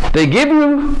they give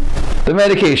you the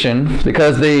medication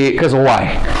because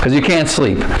why? Because you can't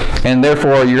sleep, and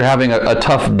therefore you're having a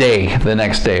tough day the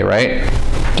next day, right?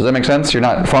 Does that make sense? You're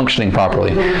not functioning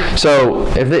properly. So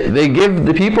if they give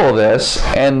the people this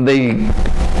and they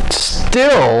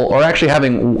still are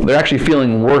they're actually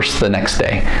feeling worse the next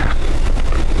day.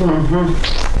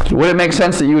 Would it make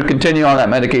sense that you would continue on that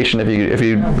medication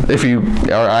if you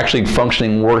are actually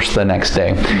functioning worse the next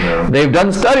day? No. They've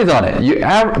done studies on it.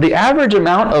 The average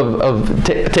amount of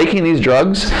taking these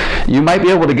drugs, you might be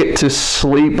able to get to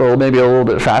sleep or maybe a little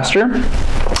bit faster.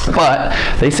 But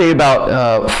they say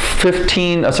about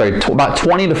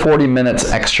 20 to 40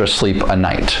 minutes extra sleep a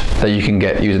night that you can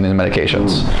get using these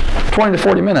medications. 20 to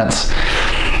 40 minutes.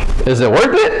 Is it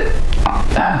worth it?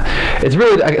 It's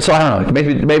really, so I don't know,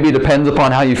 maybe it depends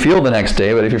upon how you feel the next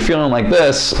day, but if you're feeling like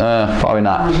this, probably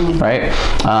not, right?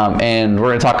 And we're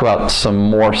going to talk about some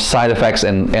more side effects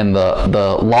and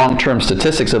the long-term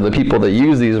statistics of the people that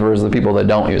use these versus the people that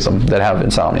don't use them, that have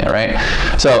insomnia, right?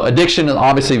 So addiction is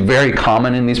obviously very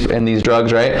common in these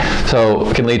drugs, right? So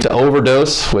it can lead to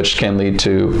overdose, which can lead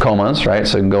to comas, right?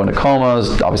 So you can go into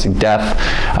comas, obviously death,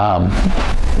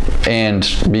 and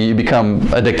you become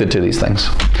addicted to these things.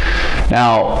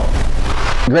 Now,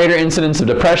 greater incidence of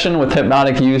depression with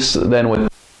hypnotic use than with.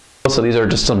 So these are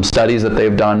just some studies that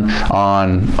they've done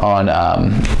on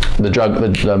the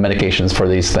medications for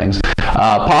these things.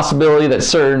 Possibility that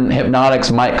certain hypnotics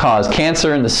might cause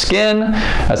cancer in the skin.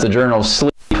 That's the Journal of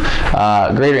Sleep.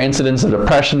 Greater incidence of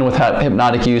depression with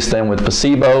hypnotic use than with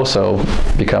placebo, so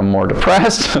become more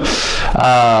depressed.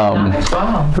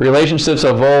 Relationships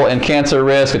of vole and cancer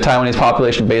risk, a Taiwanese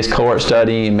population-based cohort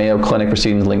study, Mayo Clinic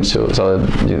proceedings linked to it. So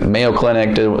Mayo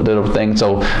Clinic did a thing,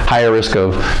 so higher risk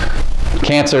of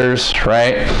cancers,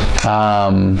 right?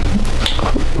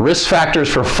 Risk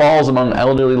factors for falls among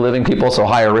elderly living people, so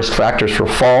higher risk factors for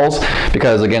falls,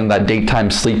 because again, that daytime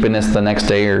sleepiness the next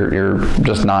day, you're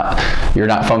not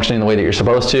functioning the way that you're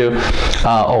supposed to.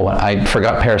 I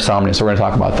forgot parasomnia, so we're going to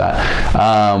talk about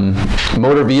that.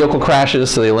 Motor vehicle crashes,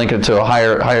 so they link it to a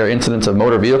higher incidence of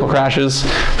motor vehicle crashes.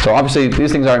 So obviously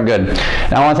these things aren't good.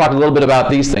 Now I want to talk a little bit about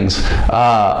these things.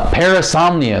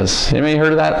 Parasomnias. Anybody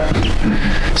heard of that?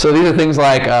 So these are things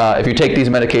like if you take these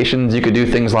medications, you could do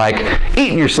things like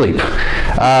eat in your sleep,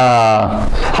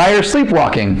 higher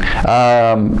sleepwalking,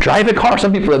 drive a car.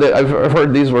 Some people, I've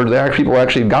heard these words, people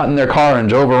actually got in their car and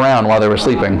drove around while they were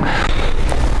sleeping.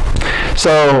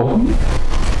 So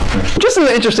just some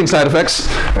interesting side effects.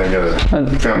 I found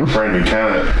a friend who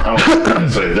I don't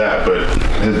say that, but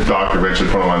his doctor eventually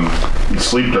put him on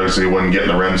sleep drugs so he wasn't getting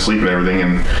the REM sleep and everything,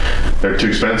 and they're too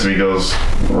expensive. He goes,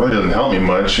 well, it doesn't help me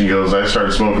much. He goes, I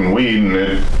started smoking weed, and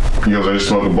he goes, I just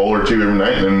smoke a bowl or two every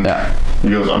night, and he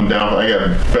goes, I'm down. I got a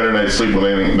better night's sleep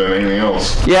than anything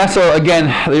else. Yeah. So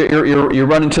again, you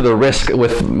run into the risk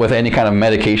with any kind of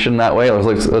medication that way.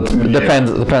 It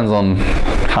depends on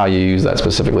how you use that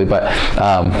specifically. But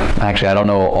actually, I don't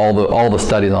know all the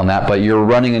studies on that. But you're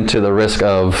running into the risk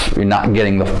of you're not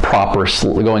getting the proper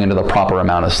going into the proper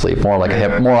amount of sleep, more like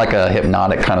a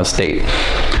hypnotic kind of state.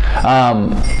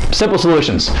 Simple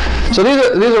solutions. So these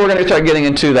are we're going to start getting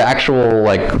into the actual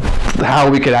how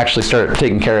we could actually start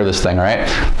taking care of this thing, right?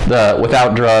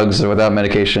 Without drugs or without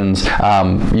medications.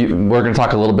 We're going to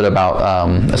talk a little bit about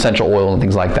essential oil and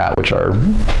things like that, which have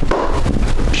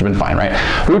been fine, right?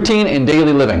 Routine and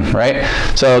daily living, right?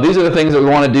 So these are the things that we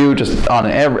want to do just on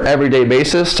an everyday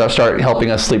basis to start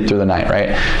helping us sleep through the night, right?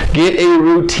 Get a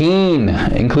routine,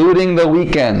 including the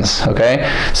weekends, okay?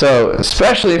 So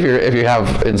especially if you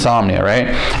have insomnia, right?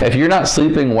 If you're not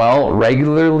sleeping well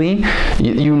regularly,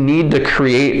 you need to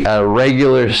create a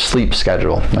regular sleep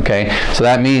schedule, okay? So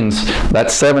that means that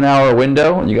 7-hour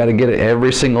window, you got to get it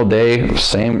every single day,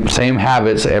 same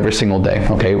habits every single day,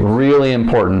 okay? Really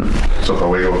important. So if I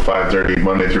wake up at 5:30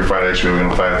 Monday through Friday. I should be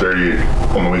waking up at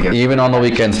 5:30 on the weekends. Even on the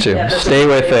weekends too. Stay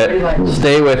with it.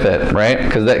 Stay with it, right?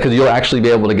 Because you'll actually be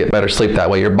able to get better sleep that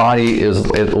way. Your body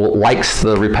likes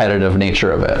the repetitive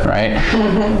nature of it, right?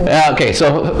 Okay,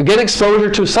 so get exposure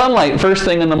to sunlight first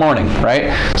thing in the morning,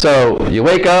 right? So you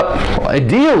wake up.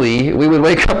 Ideally, we would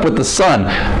wake up with the sun.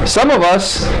 Some of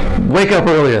us wake up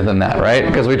earlier than that, right?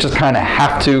 Because we just kind of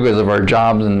have to because of our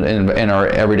jobs and in our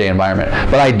everyday environment.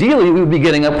 But ideally, we would be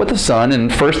getting up with the sun,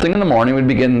 and first thing in the morning, we'd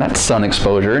be getting that sun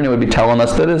exposure, and it would be telling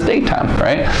us that it's daytime,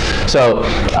 right? So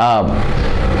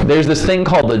there's this thing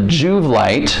called the Juve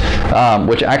light,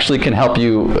 which actually can help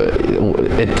you.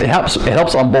 It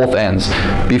helps on both ends.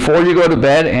 Before you go to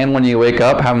bed and when you wake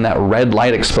up, having that red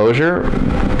light exposure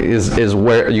is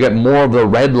where you get more of the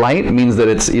red light. Means that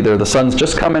it's either the sun's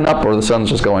just coming up or the sun's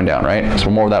just going down, right? So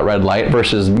more of that red light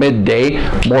versus midday,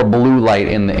 more blue light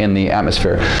in the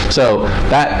atmosphere. So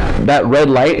that red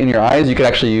light in your eyes, you could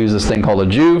actually use this thing called a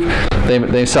Juve.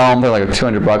 They sell them. They're like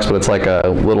 $200, but it's like a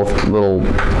little.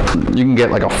 You can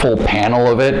get like a full panel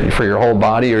of it for your whole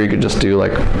body, or you could just do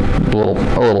like a little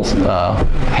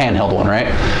handheld one, right?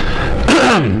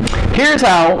 Here's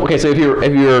how. Okay, so if you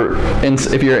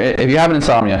have an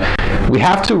insomnia, we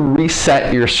have to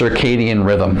reset your circadian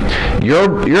rhythm.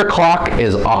 Your clock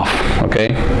is off.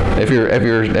 Okay, if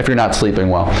you're not sleeping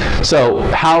well. So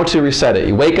how to reset it?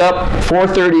 You wake up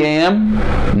 4:30 a.m.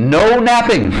 No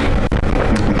napping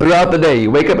throughout the day.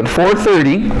 You wake up at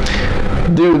 4:30.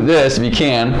 Do this if you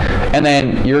can, and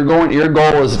then your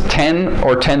goal is 10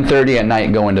 or 10:30 at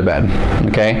night going to bed.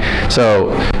 Okay,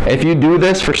 so if you do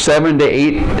this for 7 to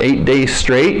 8 days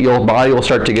straight, your body will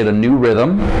start to get a new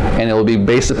rhythm, and it will be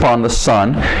based upon the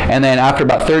sun. And then after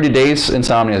about 30 days,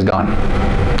 insomnia is gone.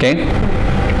 Okay,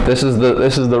 this is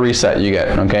the reset you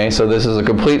get. Okay, so this is a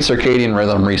complete circadian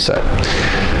rhythm reset.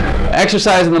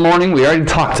 Exercise in the morning, we already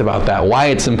talked about that, why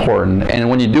it's important. And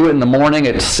when you do it in the morning,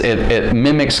 it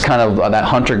mimics kind of that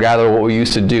hunter-gatherer. What we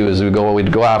used to do is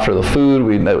we'd go after the food.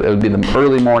 It would be the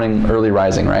early morning, early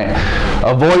rising, right?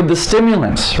 Avoid the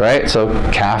stimulants, right? So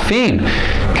caffeine.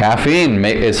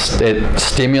 It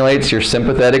stimulates your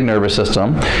sympathetic nervous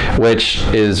system, which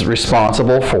is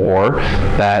responsible for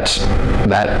that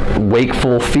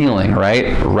wakeful feeling,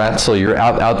 right? So you're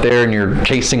out there and you're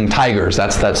chasing tigers.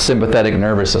 That's that sympathetic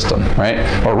nervous system, right?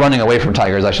 Or running away from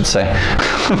tigers, I should say.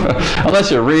 Unless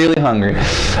you're really hungry.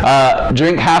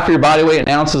 Drink half your body weight in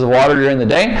ounces of water during the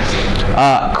day.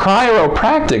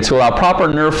 Chiropractic to allow proper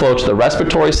nerve flow to the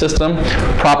respiratory system,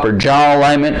 proper jaw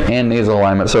alignment, and nasal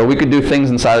alignment. So we could do things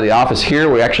inside of the office here.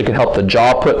 We actually could help the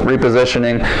jaw put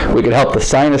repositioning. We could help the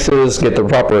sinuses get the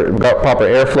proper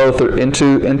airflow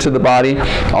into the body.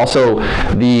 Also,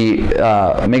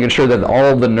 making sure that all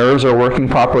of the nerves are working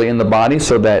properly in the body,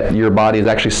 so that your body is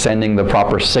actually sending the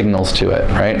proper signals to it,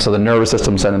 right? So the nervous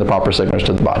system sending the proper signals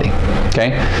to the body.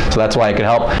 Okay, so that's why it can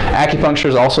help. Acupuncture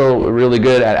is also really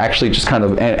good at actually just kind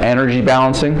of energy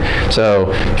balancing.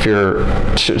 So if you're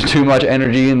too much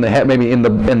energy in the head, maybe in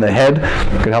the head,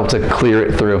 it can help to clear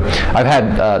it through. I've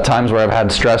had times where I've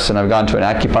had stress and I've gone to an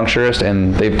acupuncturist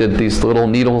and they did these little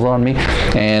needles on me,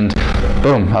 and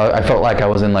boom, I felt like I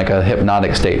was in like a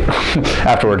hypnotic state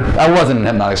afterward. I wasn't in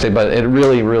a hypnotic state, but it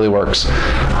really, really works.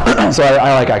 So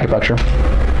I like acupuncture.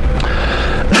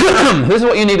 This is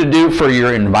what you need to do for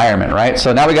your environment, right?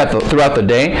 So now we got throughout the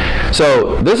day.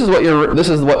 So this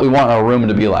is what we want our room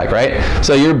to be like, right?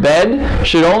 So your bed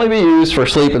should only be used for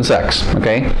sleep and sex.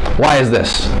 Okay? Why is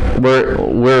this?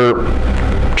 We're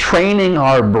training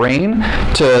our brain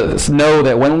to know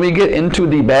that when we get into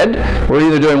the bed, we're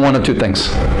either doing one of two things,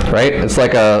 right? It's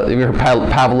like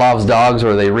Pavlov's dogs,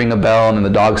 where they ring a bell and then the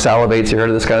dog salivates. You heard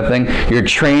of this kind of thing? You're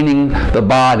training the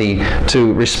body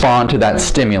to respond to that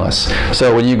stimulus.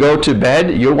 So when you go to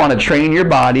bed, you want to train your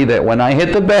body that when I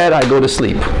hit the bed, I go to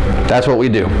sleep. That's what we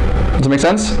do. Does it make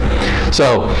sense?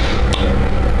 So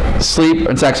sleep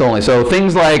and sex only. So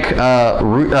things like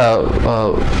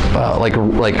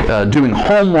doing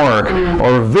homework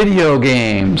or video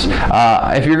games.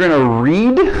 If you're going to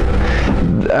read,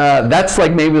 that's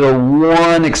like maybe the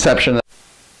one exception.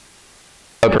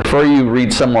 I prefer you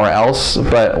read somewhere else,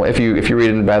 but if you read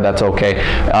in bed, that's okay.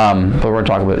 But we're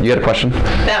talking about. You had a question?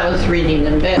 That was reading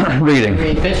in bed. Reading.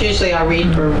 But usually I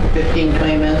read for 15,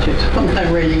 20 minutes or something.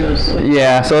 I'm ready to go to sleep.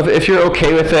 Yeah. So if you're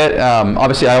okay with it,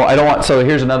 obviously I don't want. So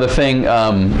here's another thing.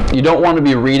 You don't want to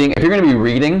be reading. If you're going to be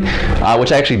reading,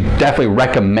 which I actually definitely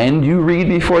recommend you read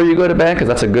before you go to bed, because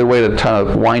that's a good way to kind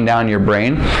of wind down your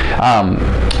brain.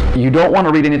 You don't want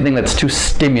to read anything that's too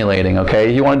stimulating, okay?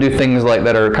 You want to do things like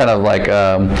that are kind of like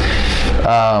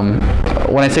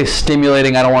when I say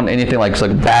stimulating, I don't want anything like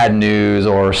bad news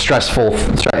or stressful,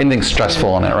 anything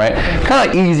stressful in it, right? Kind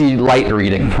of easy, light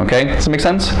reading, okay? Does that make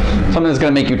sense? Something that's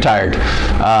going to make you tired.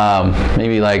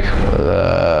 Maybe like,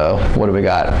 what do we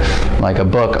got? Like a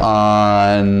book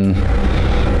on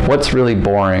what's really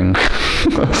boring.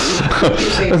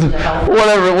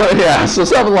 Whatever, yeah, so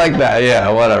something like that, yeah,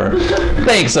 whatever.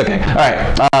 Thanks, okay, all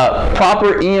right.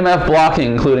 Proper EMF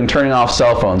blocking, including turning off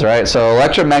cell phones, right? So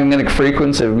electromagnetic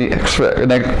frequencies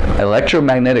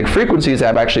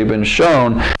have actually been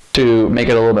shown to make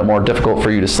it a little bit more difficult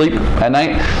for you to sleep at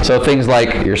night. So things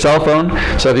like your cell phone.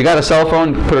 So if you got a cell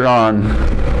phone, put it on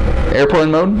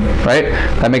airplane mode, right?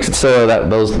 That makes it so that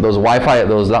those Wi-Fi,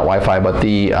 not Wi-Fi, but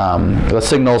the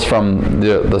signals from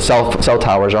the cell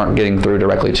towers aren't getting through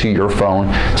directly to your phone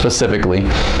specifically.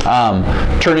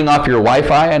 Turning off your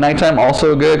Wi-Fi at nighttime,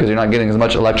 also good, because you're not getting as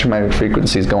much electromagnetic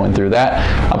frequencies going through that.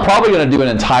 I'm probably going to do an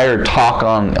entire talk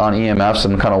on EMFs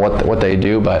and kind of what they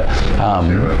do, but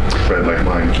Fred like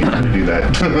mine can't do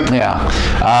that. yeah.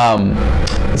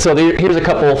 So here's a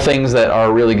couple of things that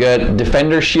are really good.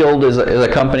 Defender Shield is a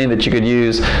company that you could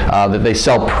use, that they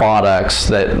sell products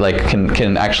that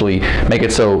can actually make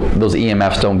it so those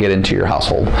EMFs don't get into your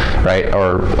household, right,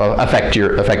 or affect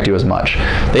you as much.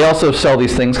 They also sell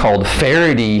these things called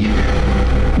Faraday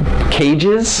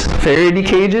cages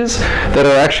that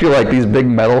are actually like these big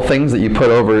metal things that you put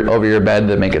over your bed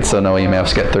that make it so no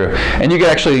EMFs get through. And you can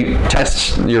actually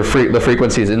test the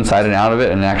frequencies inside and out of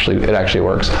it, and it actually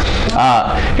works.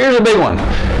 Here's a big one.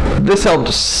 This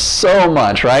helps so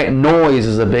much, right? Noise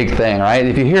is a big thing, right?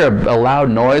 If you hear a loud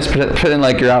noise, pretend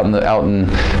like you're out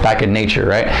back in nature,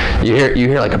 right? You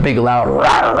hear like a big loud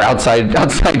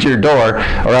outside your door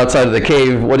or outside of the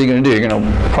cave. What are you going to do? You're going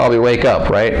to probably wake up,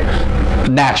 right?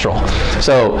 Natural.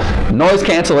 So noise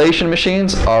cancellation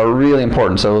machines are really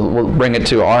important. So we'll bring it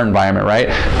to our environment, right?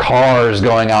 Cars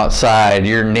going outside,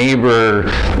 your neighbor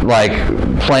like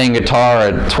playing guitar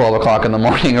at 12 o'clock in the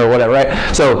morning or whatever,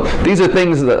 right? So these are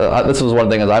things that this was one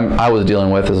thing I was dealing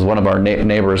with, is one of our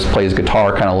neighbors plays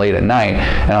guitar kind of late at night,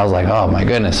 and I was like, oh my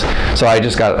goodness. So I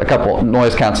just got a couple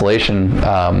noise cancellation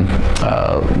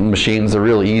machines. They're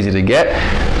really easy to get.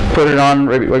 Put it on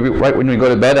right when we go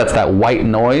to bed. That's that white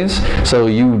noise, so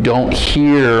you don't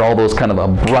hear all those kind of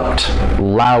abrupt,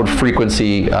 loud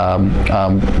frequency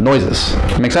noises.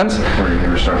 Make sense? Or you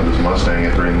never started this Mustang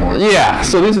at 3 in the morning. Yeah,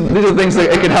 so these are things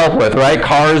that it can help with, right?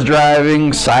 Cars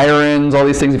driving, sirens, all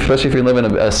these things, especially if you live in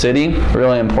a city,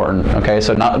 really important, okay?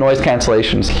 So noise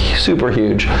cancellation is super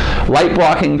huge. Light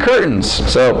blocking curtains.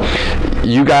 So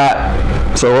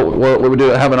what we do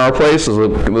have in our place is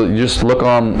you just look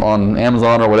on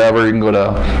Amazon or whatever. You can go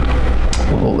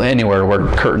to anywhere where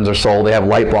curtains are sold. They have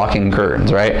light blocking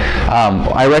curtains, right?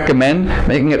 I recommend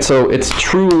making it so it's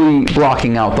truly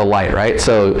blocking out the light, right?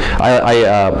 So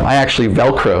I actually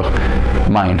Velcro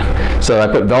mine. So I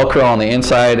put Velcro on the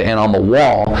inside and on the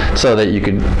wall so that you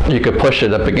could push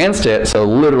it up against it, so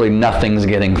literally nothing's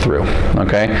getting through.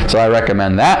 Okay, so I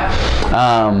recommend that.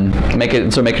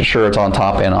 Making sure it's on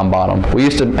top and on bottom. We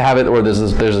used to have it where there's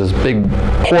this big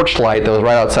porch light that was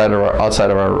right outside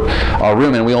of our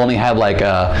room, and we only had like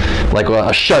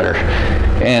a shutter.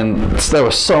 And there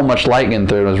was so much light getting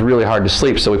through, it was really hard to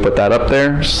sleep. So we put that up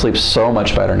there. Sleep so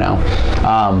much better now.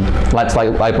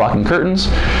 Light blocking curtains.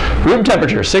 Room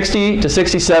temperature, 60 to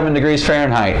 67 degrees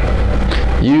Fahrenheit.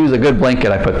 Use a good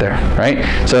blanket I put there, right?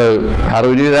 So how do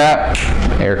we do that?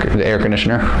 The air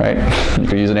conditioner, right? You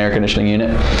could use an air conditioning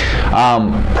unit.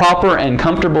 Proper and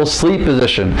comfortable sleep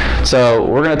position. So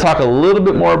we're going to talk a little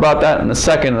bit more about that in a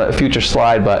second, a future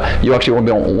slide, but you actually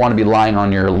want to be lying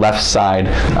on your left side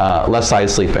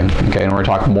sleeping, okay? And we're going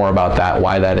to talk more about that,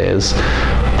 why that is.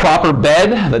 Proper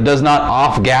bed that does not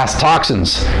off-gas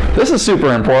toxins. This is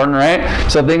super important, right?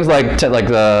 So things like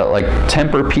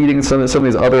Tempur-Pedic, some of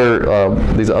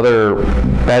these other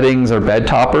beddings or bed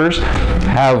toppers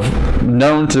have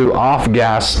known to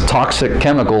off-gas toxic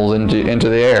chemicals into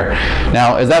the air.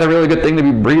 Now, is that a really good thing to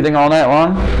be breathing all night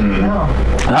long? No.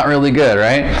 Not really good,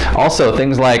 right? Also,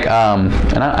 things like, and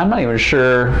I'm not even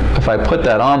sure if I put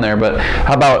that on there, but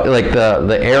how about like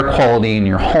the air quality in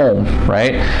your home,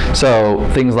 right? So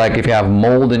things like if you have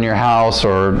mold in your house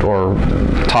or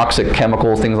toxic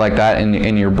chemicals, things like that,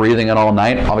 and you're breathing it all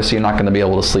night, obviously you're not going to be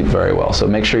able to sleep very well. So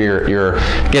make sure you're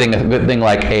getting a good thing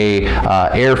like a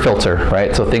air filter,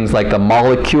 right? So things like the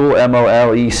Molecule,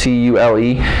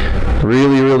 MOLECULE,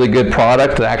 really, really good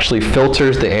product that actually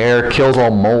filters the air, kills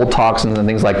all mold toxins and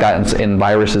things like that, and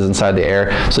viruses inside the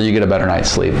air, so you get a better night's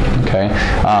sleep. Okay.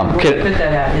 Where do you put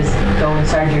that at? Does it go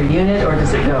inside your unit, or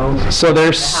does it go? So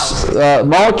there's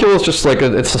Molecule is just like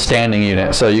it's a standing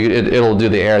unit, so it'll do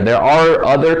the air. There are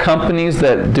other companies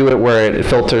that do it where it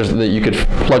filters, that you could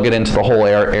plug it into the whole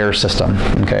air system.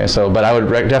 Okay. So, but I would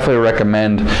definitely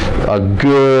recommend a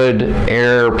good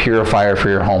air purifier for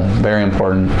your home. Very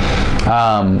important.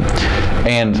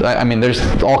 And I mean, there's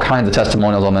all kinds of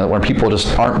testimonials on that where people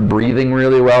just aren't breathing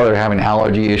really well. They're having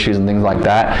allergy issues and things like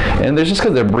that. And there's just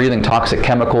because they're breathing toxic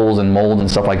chemicals and mold and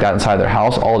stuff like that inside their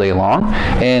house all day long.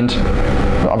 And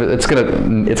it's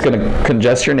gonna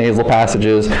congest your nasal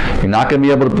passages. You're not gonna be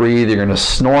able to breathe. You're gonna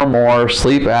snore more,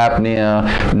 sleep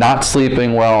apnea, not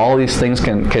sleeping well. All these things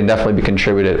can definitely be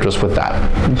contributed just with that.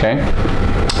 Okay.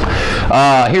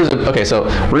 So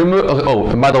remove. Oh,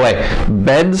 and by the way,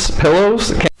 beds,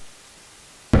 pillows can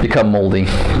become moldy.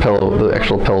 The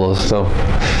actual pillows. So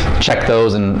check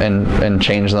those and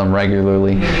change them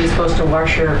regularly. You're supposed to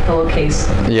wash your pillowcase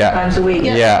times a week.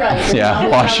 Yeah.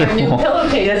 Wash your new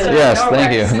pillowcase. Yes,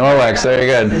 thank you. Norwex. Very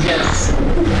good. Yes.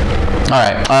 All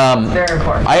right. Very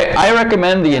important. I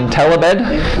recommend the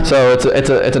IntelliBed. So it's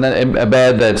a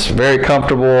bed that's very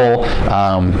comfortable,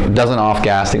 doesn't off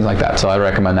gas, things like that. So I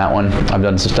recommend that one. I've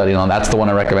done some studying on. That's the one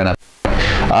I recommend.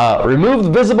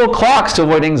 Remove visible clocks to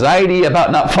avoid anxiety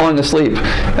about not falling asleep.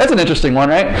 That's an interesting one,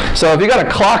 right? So if you got a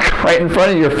clock right in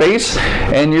front of your face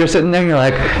and you're sitting there and you're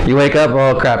like, you wake up,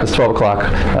 oh crap, it's 12 o'clock.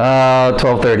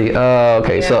 12:30.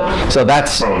 Okay, yeah. so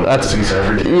that's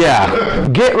yeah.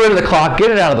 Get rid of the clock.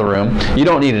 Get it out of the room. You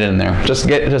don't need it in there.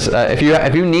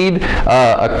 If you need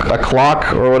a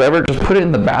clock or whatever, just put it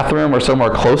in the bathroom or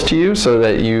somewhere close to you so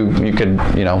that you could,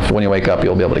 when you wake up,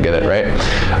 you'll be able to get it, right?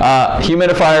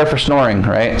 Humidifier for snoring,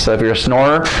 right? So if you're a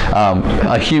snorer,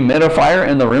 a humidifier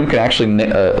in the room can actually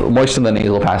moisten the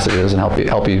nasal passages and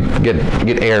help you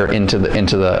get air into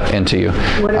you.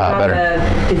 What about better. A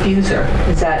diffuser?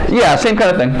 Is that? Yeah, same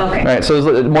kind of thing. Okay. Right.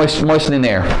 So it's moistening the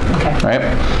air. Okay. Right.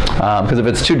 Because if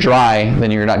it's too dry, then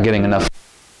you're not getting enough.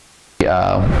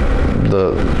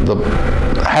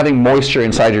 Having moisture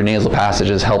inside your nasal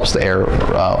passages helps the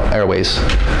airways.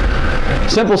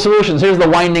 Simple solutions. Here's the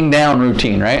winding down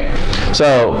routine, right?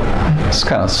 So it's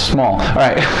kind of small. All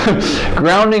right.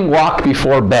 Grounding walk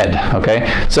before bed. Okay.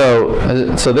 So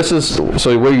this is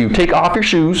where you take off your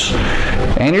shoes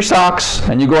and your socks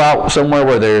and you go out somewhere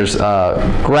where there's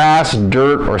grass,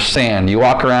 dirt, or sand. You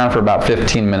walk around for about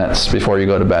 15 minutes before you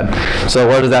go to bed. So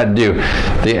what does that do?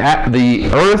 The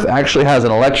earth actually has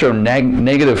an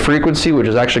electronegative frequency, which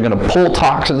is actually going to pull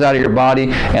toxins out of your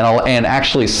body and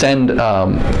actually send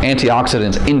antioxidants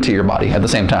into your body at the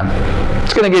same time.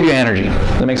 It's going to give you energy.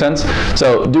 Does that make sense?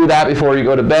 So do that before you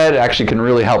go to bed. It actually can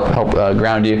really help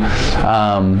ground you.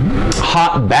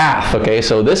 Hot bath. Okay,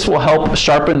 so this will help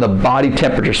sharpen the body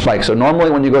temperature spike. So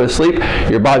normally when you go to sleep,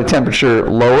 your body temperature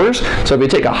lowers. So if you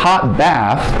take a hot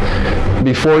bath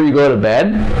before you go to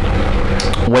bed,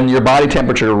 when your body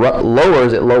temperature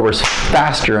lowers, it lowers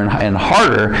faster and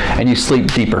harder, and you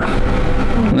sleep deeper.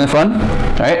 Isn't that fun?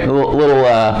 All right,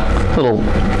 little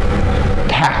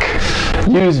hack.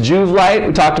 Use Juve Light.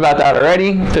 We talked about that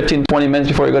already. 15-20 minutes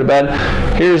before you go to bed.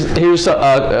 Here's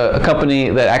a company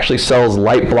that actually sells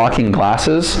light blocking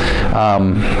glasses.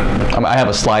 I have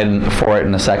a slide for it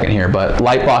in a second here, but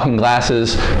light blocking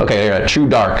glasses. Okay, True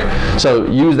Dark. So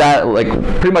use that like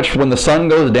pretty much when the sun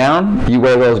goes down. You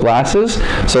wear those glasses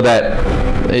so that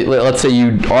let's say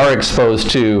you are exposed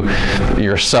to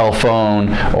your cell phone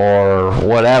or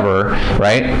whatever,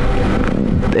 right?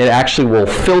 It actually will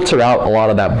filter out a lot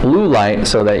of that blue light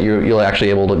so that you'll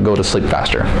actually able to go to sleep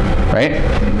faster, right?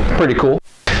 Pretty cool.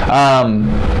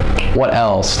 What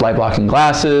else? Light blocking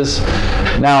glasses.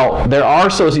 Now there are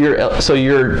so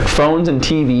your phones and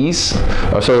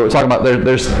TVs. So we're talking about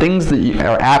there's things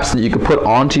or apps that you could put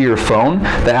onto your phone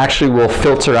that actually will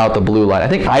filter out the blue light. I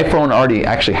think iPhone already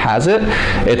actually has it.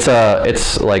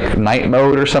 It's like night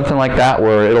mode or something like that,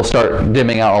 where it'll start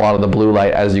dimming out a lot of the blue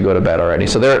light as you go to bed already.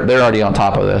 So they're already on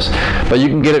top of this. But you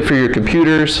can get it for your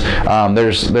computers.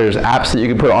 There's apps that you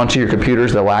can put onto your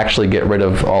computers that will actually get rid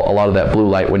of a lot of that blue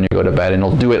light when you go to bed, and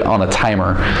it'll do it on a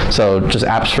timer. So just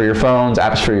apps for your phones,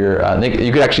 apps for your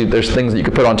you could actually, there's things that you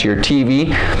could put onto your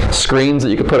TV screens that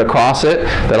you could put across it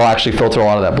that'll actually filter a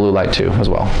lot of that blue light too as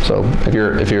well. So if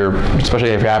you're especially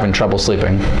if you're having trouble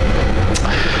sleeping.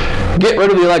 get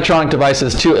rid of the electronic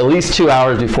devices at least 2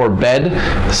 hours before bed.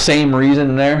 Same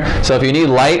reason there. So if you need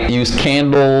light, use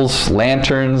candles,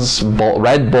 lanterns,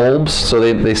 red bulbs. So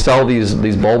they sell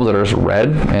these bulbs that are red,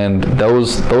 and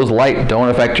those light don't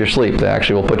affect your sleep. They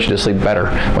actually will put you to sleep better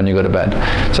when you go to bed.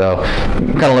 So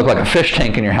you kind of look like a fish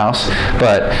tank in your house,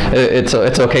 but it's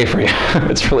okay for you.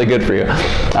 It's really good for you.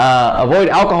 Avoid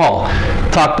alcohol.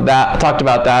 Talked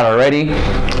about that already.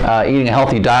 Eating a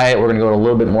healthy diet. We're going to go a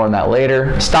little bit more on that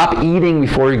later. Stop eating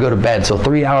before you go to bed. So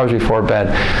 3 hours before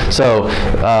bed. So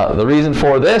the reason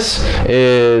for this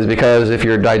is because if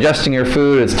you're digesting your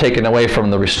food, it's taken away from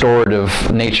the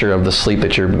restorative nature of the sleep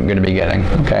that you're going to be getting.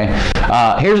 Okay.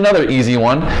 Here's another easy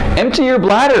one. Empty your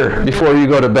bladder before you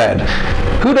go to bed.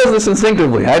 Who does this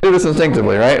instinctively? I do this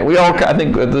instinctively, right? We all, I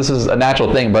think this is a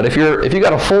natural thing, but if you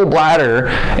got a full bladder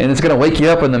and it's going to wake you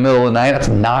up in the middle of the night, that's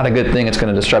not a good thing. It's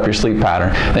going to disrupt your sleep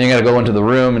pattern. Then you got to go into the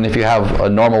room, and if you have a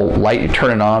normal light, you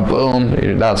turn it on, boom,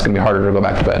 now it's going to be harder to go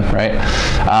back to bed, right?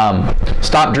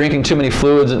 Stop drinking too many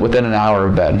fluids within an hour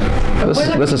of bed.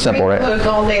 This is simple, right?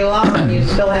 All day long, and you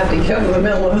still have to go in the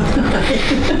middle of the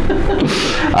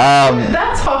night.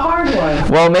 That's a hard one.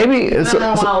 Well, maybe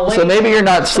so maybe you're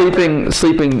not sleeping,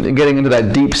 getting into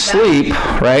that deep sleep,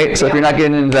 right? So if you're not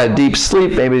getting into that deep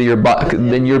sleep, maybe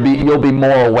then you'll be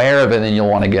more aware of it, and you'll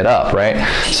want to get up, right?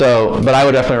 So, but I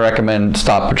would definitely recommend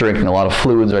stop drinking a lot of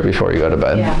fluids right before you go to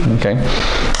bed. Yeah. Okay.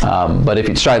 But if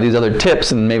you try these other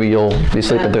tips, and maybe you'll be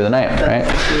sleeping through the night,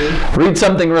 right? Read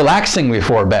something relaxing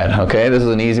before bed. Okay, this is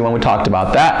an easy one. We talked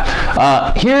about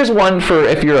that. Here's one for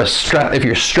if you're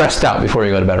stressed out before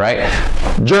you go to bed, right?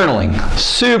 Journaling,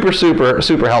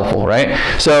 super helpful, right?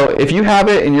 So if you have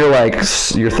it and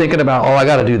you're thinking about, oh, I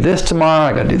got to do this tomorrow,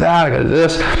 I got to do that, I got to do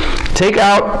this. Take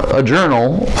out a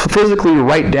journal, physically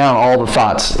write down all the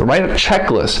thoughts, write a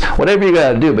checklist, whatever you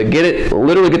got to do, but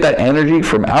literally get that energy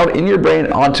from out in your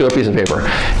brain onto a piece of paper.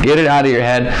 Get it out of your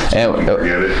head.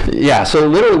 And yeah, so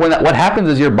literally what happens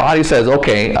is your body says,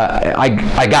 okay,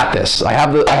 I got this. I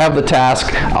have the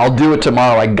task. I'll do it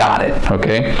tomorrow. I got it.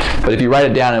 Okay? But if you write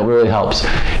it down, it really helps.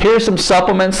 Here's some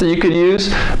supplements that you could use.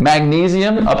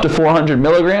 Magnesium, up to 400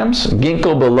 milligrams.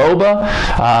 Ginkgo biloba,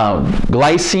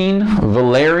 glycine,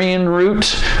 valerian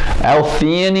root,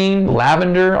 L-theanine,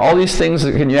 lavender, all these things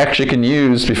that you actually can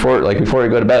use before you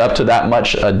go to bed, up to that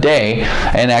much a day,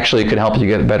 and actually can help you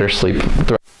get better sleep.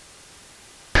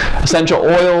 Essential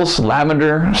oils,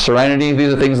 lavender, serenity.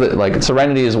 These are things that,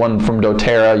 serenity is one from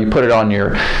doTERRA. You put it on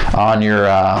your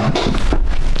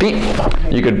feet.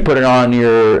 You could put it on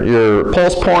your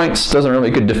pulse points.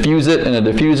 You could diffuse it in a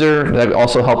diffuser. That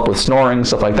also help with snoring,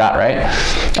 stuff like that, right?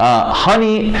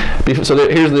 Honey. So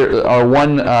here's our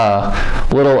one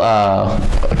little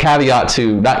caveat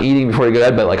to not eating before you go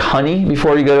to bed, but honey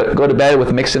before you go to bed,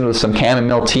 mixed in with some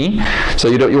chamomile tea. So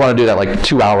you want to do that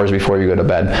 2 hours before you go to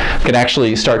bed. Can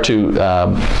actually start to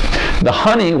the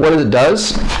honey. What it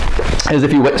does is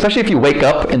especially if you wake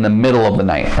up in the middle of the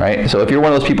night, right? So if you're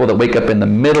one of those people that wake up in the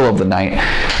middle of the night,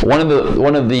 one of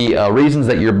the reasons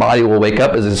that your body will wake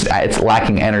up is it's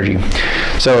lacking energy.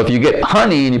 So if you get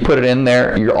honey and you put it in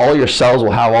there, all your cells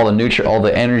will have all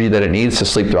the energy that it needs to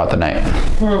sleep throughout the night.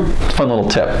 Fun little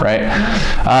tip, right?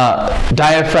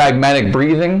 Diaphragmatic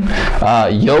breathing,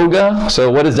 yoga.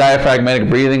 So what is diaphragmatic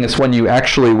breathing? It's when you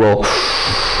actually will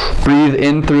breathe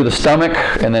in through the stomach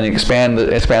and then expand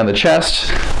the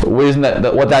chest.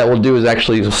 What that will do is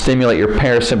actually stimulate your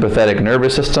parasympathetic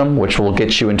nervous system, which will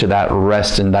get you into that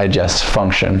rest and digest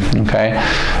function. Okay.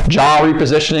 Jaw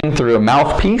repositioning through a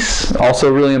mouthpiece,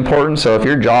 also really important. So if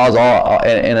your jaw is all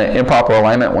in an improper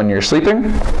alignment when you're sleeping,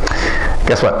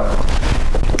 guess what?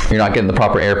 You're not getting the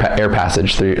proper air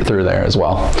passage through there as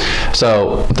well.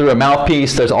 So through a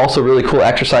mouthpiece, there's also really cool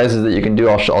exercises that you can do.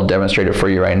 I'll demonstrate it for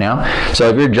you right now. So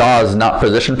if your jaw is not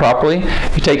positioned properly,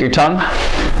 you take your tongue,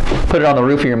 put it on the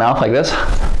roof of your mouth like this,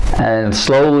 and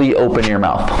slowly open your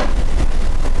mouth.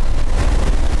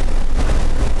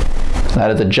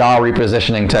 That is a jaw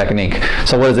repositioning technique.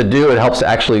 So what does it do? It helps to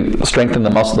actually strengthen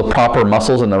the proper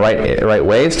muscles in the right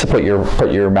ways to put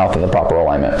your mouth in the proper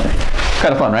alignment.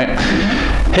 Kind of fun, right?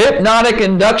 Hypnotic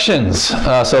inductions.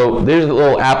 So there's a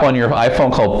little app on your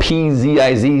iPhone called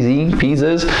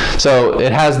PZIZZ. So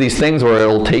it has these things where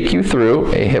it'll take you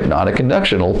through a hypnotic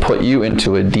induction. It'll put you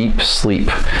into a deep sleep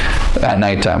at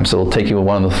nighttime. So it'll take you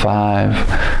 1 to 5,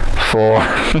 4,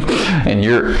 and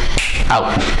you're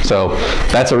out. So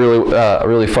that's a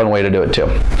really fun way to do it too.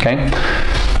 Okay.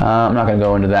 I'm not going to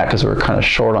go into that because we're kind of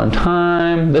short on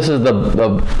time. This is the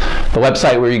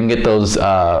website where you can get those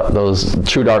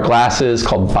True Dark glasses,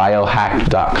 called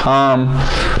biohack.com.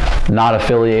 not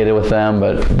affiliated with them,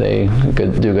 but they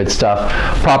do good stuff.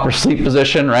 Proper sleep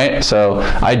position, right? So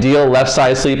ideal left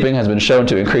side sleeping has been shown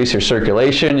to increase your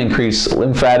circulation, increase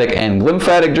lymphatic and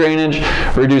glymphatic drainage,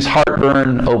 reduce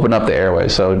heartburn, open up the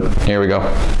airways. So here we go.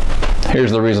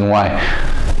 Here's the reason why.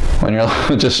 When you're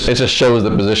it just shows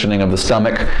the positioning of the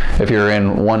stomach if you're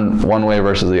in one way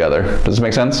versus the other. Does this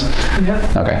make sense?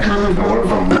 Yep. Okay. What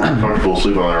if I'm more comfortable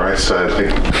sleeping on the right side? I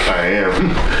think I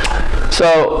am.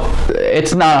 So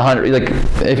it's not 100. Like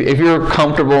if you're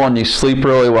comfortable and you sleep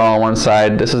really well on one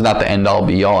side, this is not the end all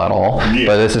be all at all. Yeah.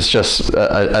 But this is just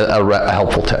a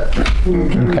helpful tip.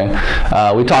 Okay.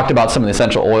 We talked about some of the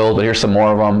essential oils, but here's some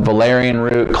more of them: valerian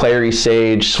root, clary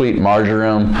sage, sweet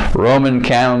marjoram, Roman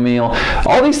chamomile.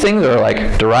 All these things are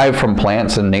like derived from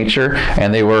plants in nature,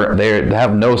 and they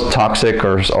have no toxic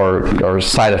or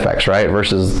side effects, right?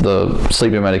 Versus the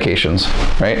sleeping medications,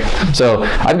 right? So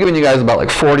I've given you guys about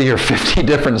like 40 or 50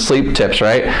 different sleep tips,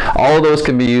 right? All of those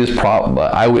can be used.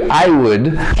 I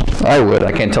would.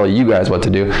 I can't tell you guys what to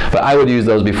do, but I would use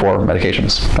those before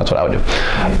medications. That's what I would do.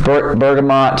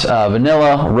 Bergamot,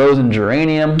 vanilla, rose and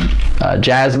geranium,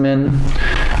 jasmine.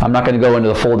 I'm not going to go into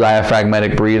the full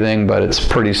diaphragmatic breathing, but it's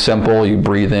pretty simple. You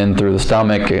breathe in through the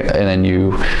stomach, and then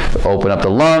you open up the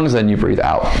lungs, and you breathe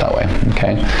out that way.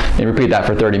 Okay. You repeat that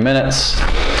for 30 minutes.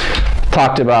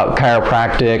 Talked about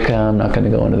chiropractic. I'm not going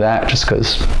to go into that just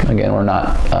because, again,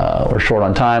 we're short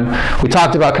on time. We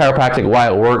talked about chiropractic,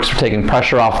 why it works for taking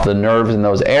pressure off the nerves in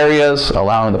those areas,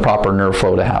 allowing the proper nerve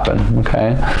flow to happen.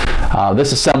 Okay,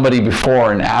 this is somebody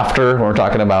before and after. We're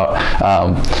talking about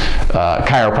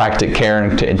chiropractic care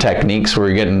and techniques where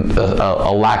you're getting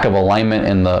a lack of alignment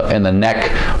in the neck,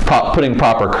 putting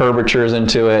proper curvatures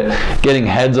into it, getting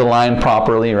heads aligned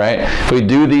properly. Right. If we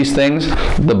do these things,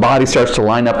 the body starts to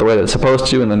line up the way that it's supposed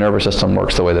to, and the nervous system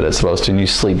works the way that it's supposed to, and you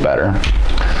sleep better.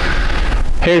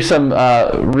 Here's some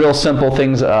real simple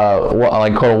things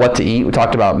like what to eat. We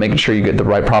talked about making sure you get the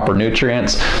right proper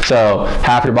nutrients. So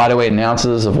half your body weight in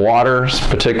ounces of water,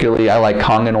 particularly I like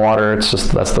Kangen water.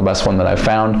 That's the best one that I've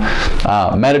found.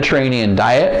 Mediterranean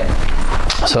diet.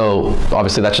 So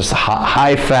obviously that's just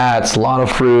high fats, a lot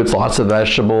of fruits, lots of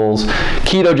vegetables.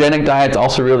 Ketogenic diet's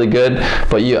also really good,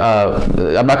 but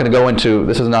I'm not going to go into,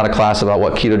 this is not a class about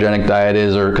what ketogenic diet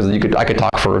is, or because I could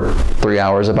talk for 3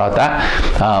 hours about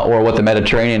that, or what the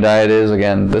Mediterranean diet is.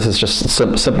 Again, this is just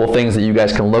simple things that you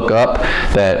guys can look up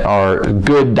that are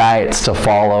good diets to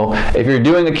follow. If you're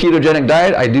doing a ketogenic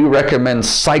diet, I do recommend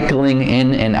cycling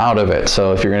in and out of it.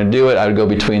 So if you're going to do it, I would go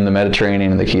between the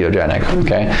Mediterranean and the ketogenic,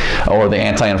 okay, or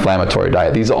the anti-inflammatory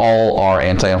diet. These all are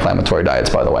anti-inflammatory diets,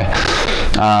 by the way.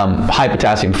 High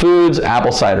potassium foods,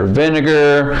 apple cider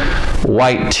vinegar,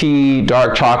 white tea,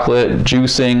 dark chocolate,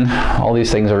 juicing. All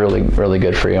these things are really, really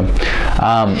good for you.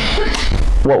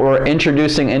 What we're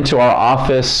introducing into our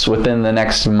office within the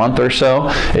next month or so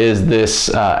is this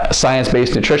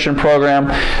science-based nutrition program,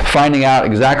 finding out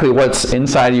exactly what's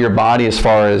inside of your body as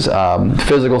far as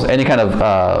physicals, any kind of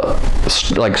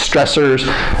like stressors,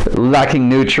 lacking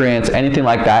nutrients, anything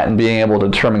like that, and being able to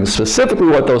determine specifically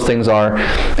what those things are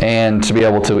and to be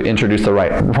able to introduce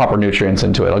the proper nutrients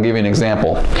into it. I'll give you an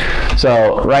example.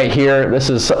 So right here, this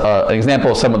is an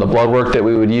example of some of the blood work that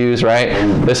we would use, right?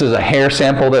 This is a hair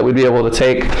sample that we'd be able to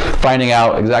take, finding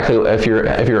out exactly if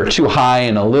you're too high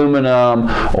in aluminum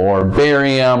or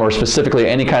barium, or specifically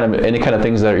any kind of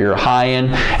things that you're high in,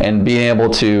 and being able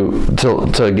to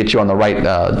get you on the right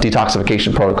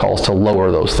detoxification protocols to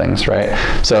lower those things, right?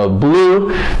 So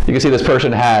blue, you can see this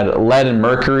person had lead and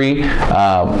mercury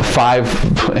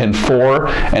 5 and 4,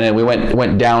 and then we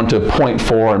went down to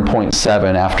 0.4 and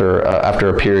 0.7 after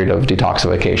a period of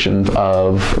detoxification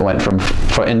went from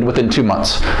within 2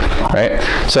 months, right?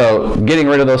 So getting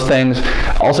rid of those things.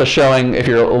 Also showing if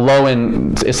you're low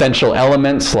in essential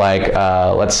elements like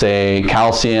let's say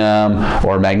calcium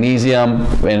or magnesium,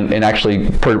 and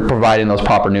actually providing those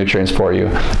proper nutrients for you.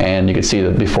 And you can see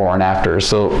the before and after.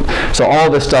 So all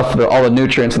this stuff, all the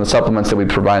nutrients and the supplements that we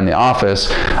provide in the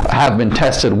office have been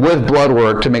tested with blood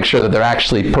work to make sure that they're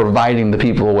actually providing the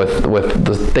people with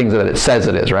the things that it says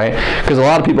it is, right? Because a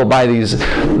lot of people buy these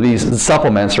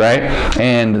supplements, right,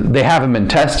 and they haven't been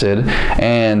tested,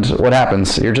 and what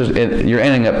happens? You're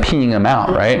ending up peeing them out,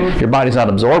 right? Your body's not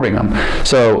absorbing them.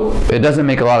 So it doesn't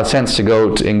make a lot of sense to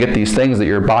go and get these things that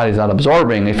your body's not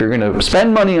absorbing. If you're going to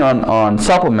spend money on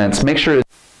supplements, make sure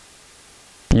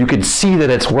you can see that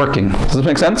it's working. Does this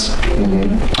make sense?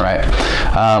 Mm-hmm. Right.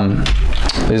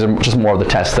 These are just more of the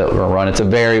tests that we're going to run. It's a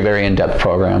very, very in-depth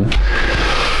program.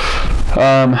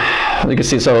 you can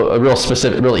see, so a real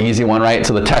specific, real easy one, right?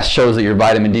 So the test shows that you're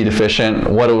vitamin D deficient.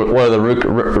 What are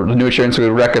the nutrients we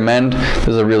would recommend? This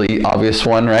is a really obvious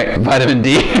one, right? Vitamin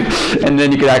D. And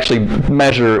then you could actually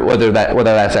measure whether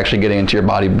that's actually getting into your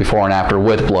body before and after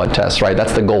with blood tests, right?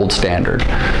 That's the gold standard.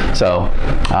 So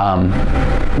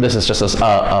this is just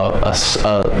a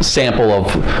sample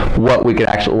of what we could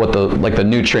actually, what the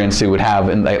nutrients you would have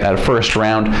in that first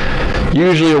round.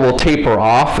 Usually it will taper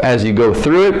off as you go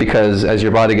through it, because as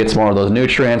your body gets more of those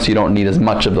nutrients, you don't need as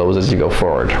much of those as you go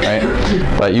forward, right?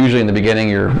 But usually in the beginning,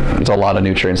 there's a lot of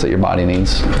nutrients that your body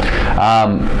needs.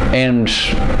 And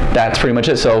that's pretty much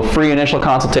it. So free initial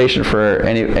consultation for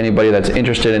anybody that's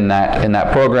interested in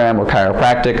that program or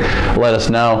chiropractic. Let us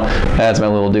know. That's my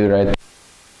little dude right there.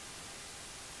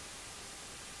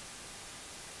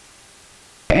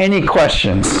 Any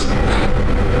questions?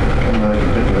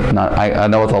 I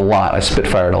know it's a lot. I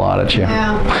spitfired a lot at you.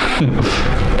 Yeah.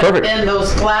 Perfect. And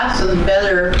those glasses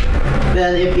better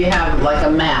than if you have like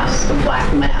a mask, a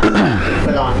black mask you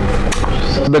put on.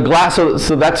 The glass,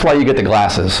 so that's why you get the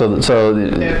glasses. So if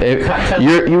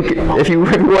you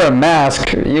wear a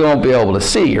mask, you won't be able to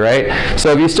see, right?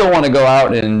 So if you still want to go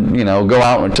out and go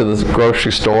out into the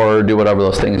grocery store or do whatever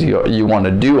those things you want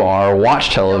to do are, or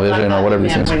watch television or whatever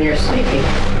these things. When you're sleeping.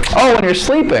 Oh, when you're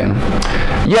sleeping.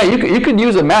 Yeah, you could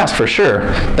use a mask for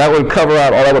sure. That would cover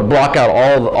out that would block out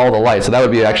all the light. So that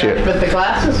would be actually. But the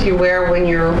glasses you wear when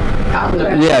you're out in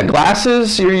the. Yeah,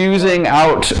 glasses you're using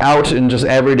out in just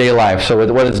everyday life. So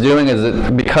what it's doing is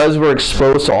that because we're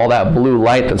exposed to all that blue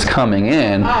light that's coming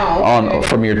in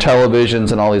from your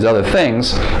televisions and all these other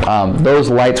things, those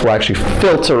lights will actually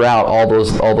filter out all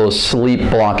those sleep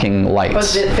blocking lights.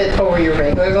 Does it fit over your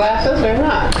regular glasses or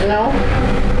not? No.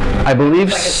 I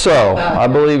believe so. I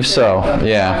believe so.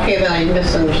 Yeah. Okay, then I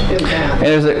misunderstood that.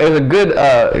 And there's a good.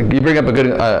 You bring up a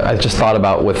good. I just thought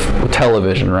about with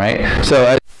television, right?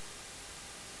 So.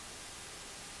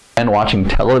 And watching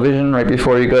television right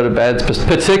before you go to bed,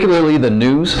 particularly the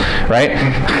news, right?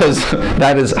 Because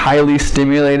that is highly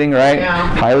stimulating, right? Yeah.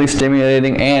 Highly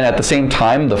stimulating, and at the same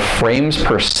time, the frames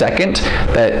per second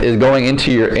that is going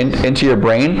into your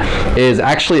brain is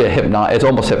actually it's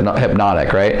almost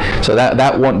hypnotic, right? So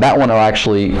that one will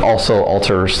actually also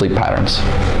alter sleep patterns.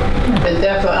 But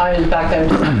definitely, in fact, I'm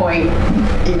to the point,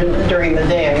 even during the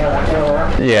day, I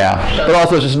gotta Yeah, but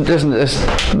also just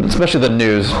especially the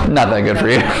news, not that good for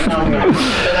you.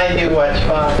 But I do watch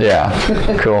Fox. Yeah,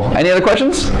 cool. Any other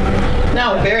questions?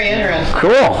 No, very interesting.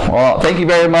 Cool. Well, thank you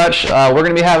very much. We're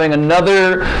going to be having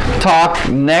another talk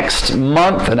next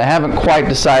month, and I haven't quite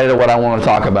decided what I want to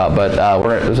talk about, but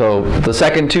so the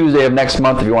second Tuesday of next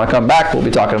month, if you want to come back, we'll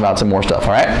be talking about some more stuff.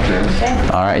 All right? Okay.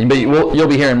 All right. But you'll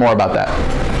be hearing more about that.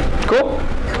 Cool.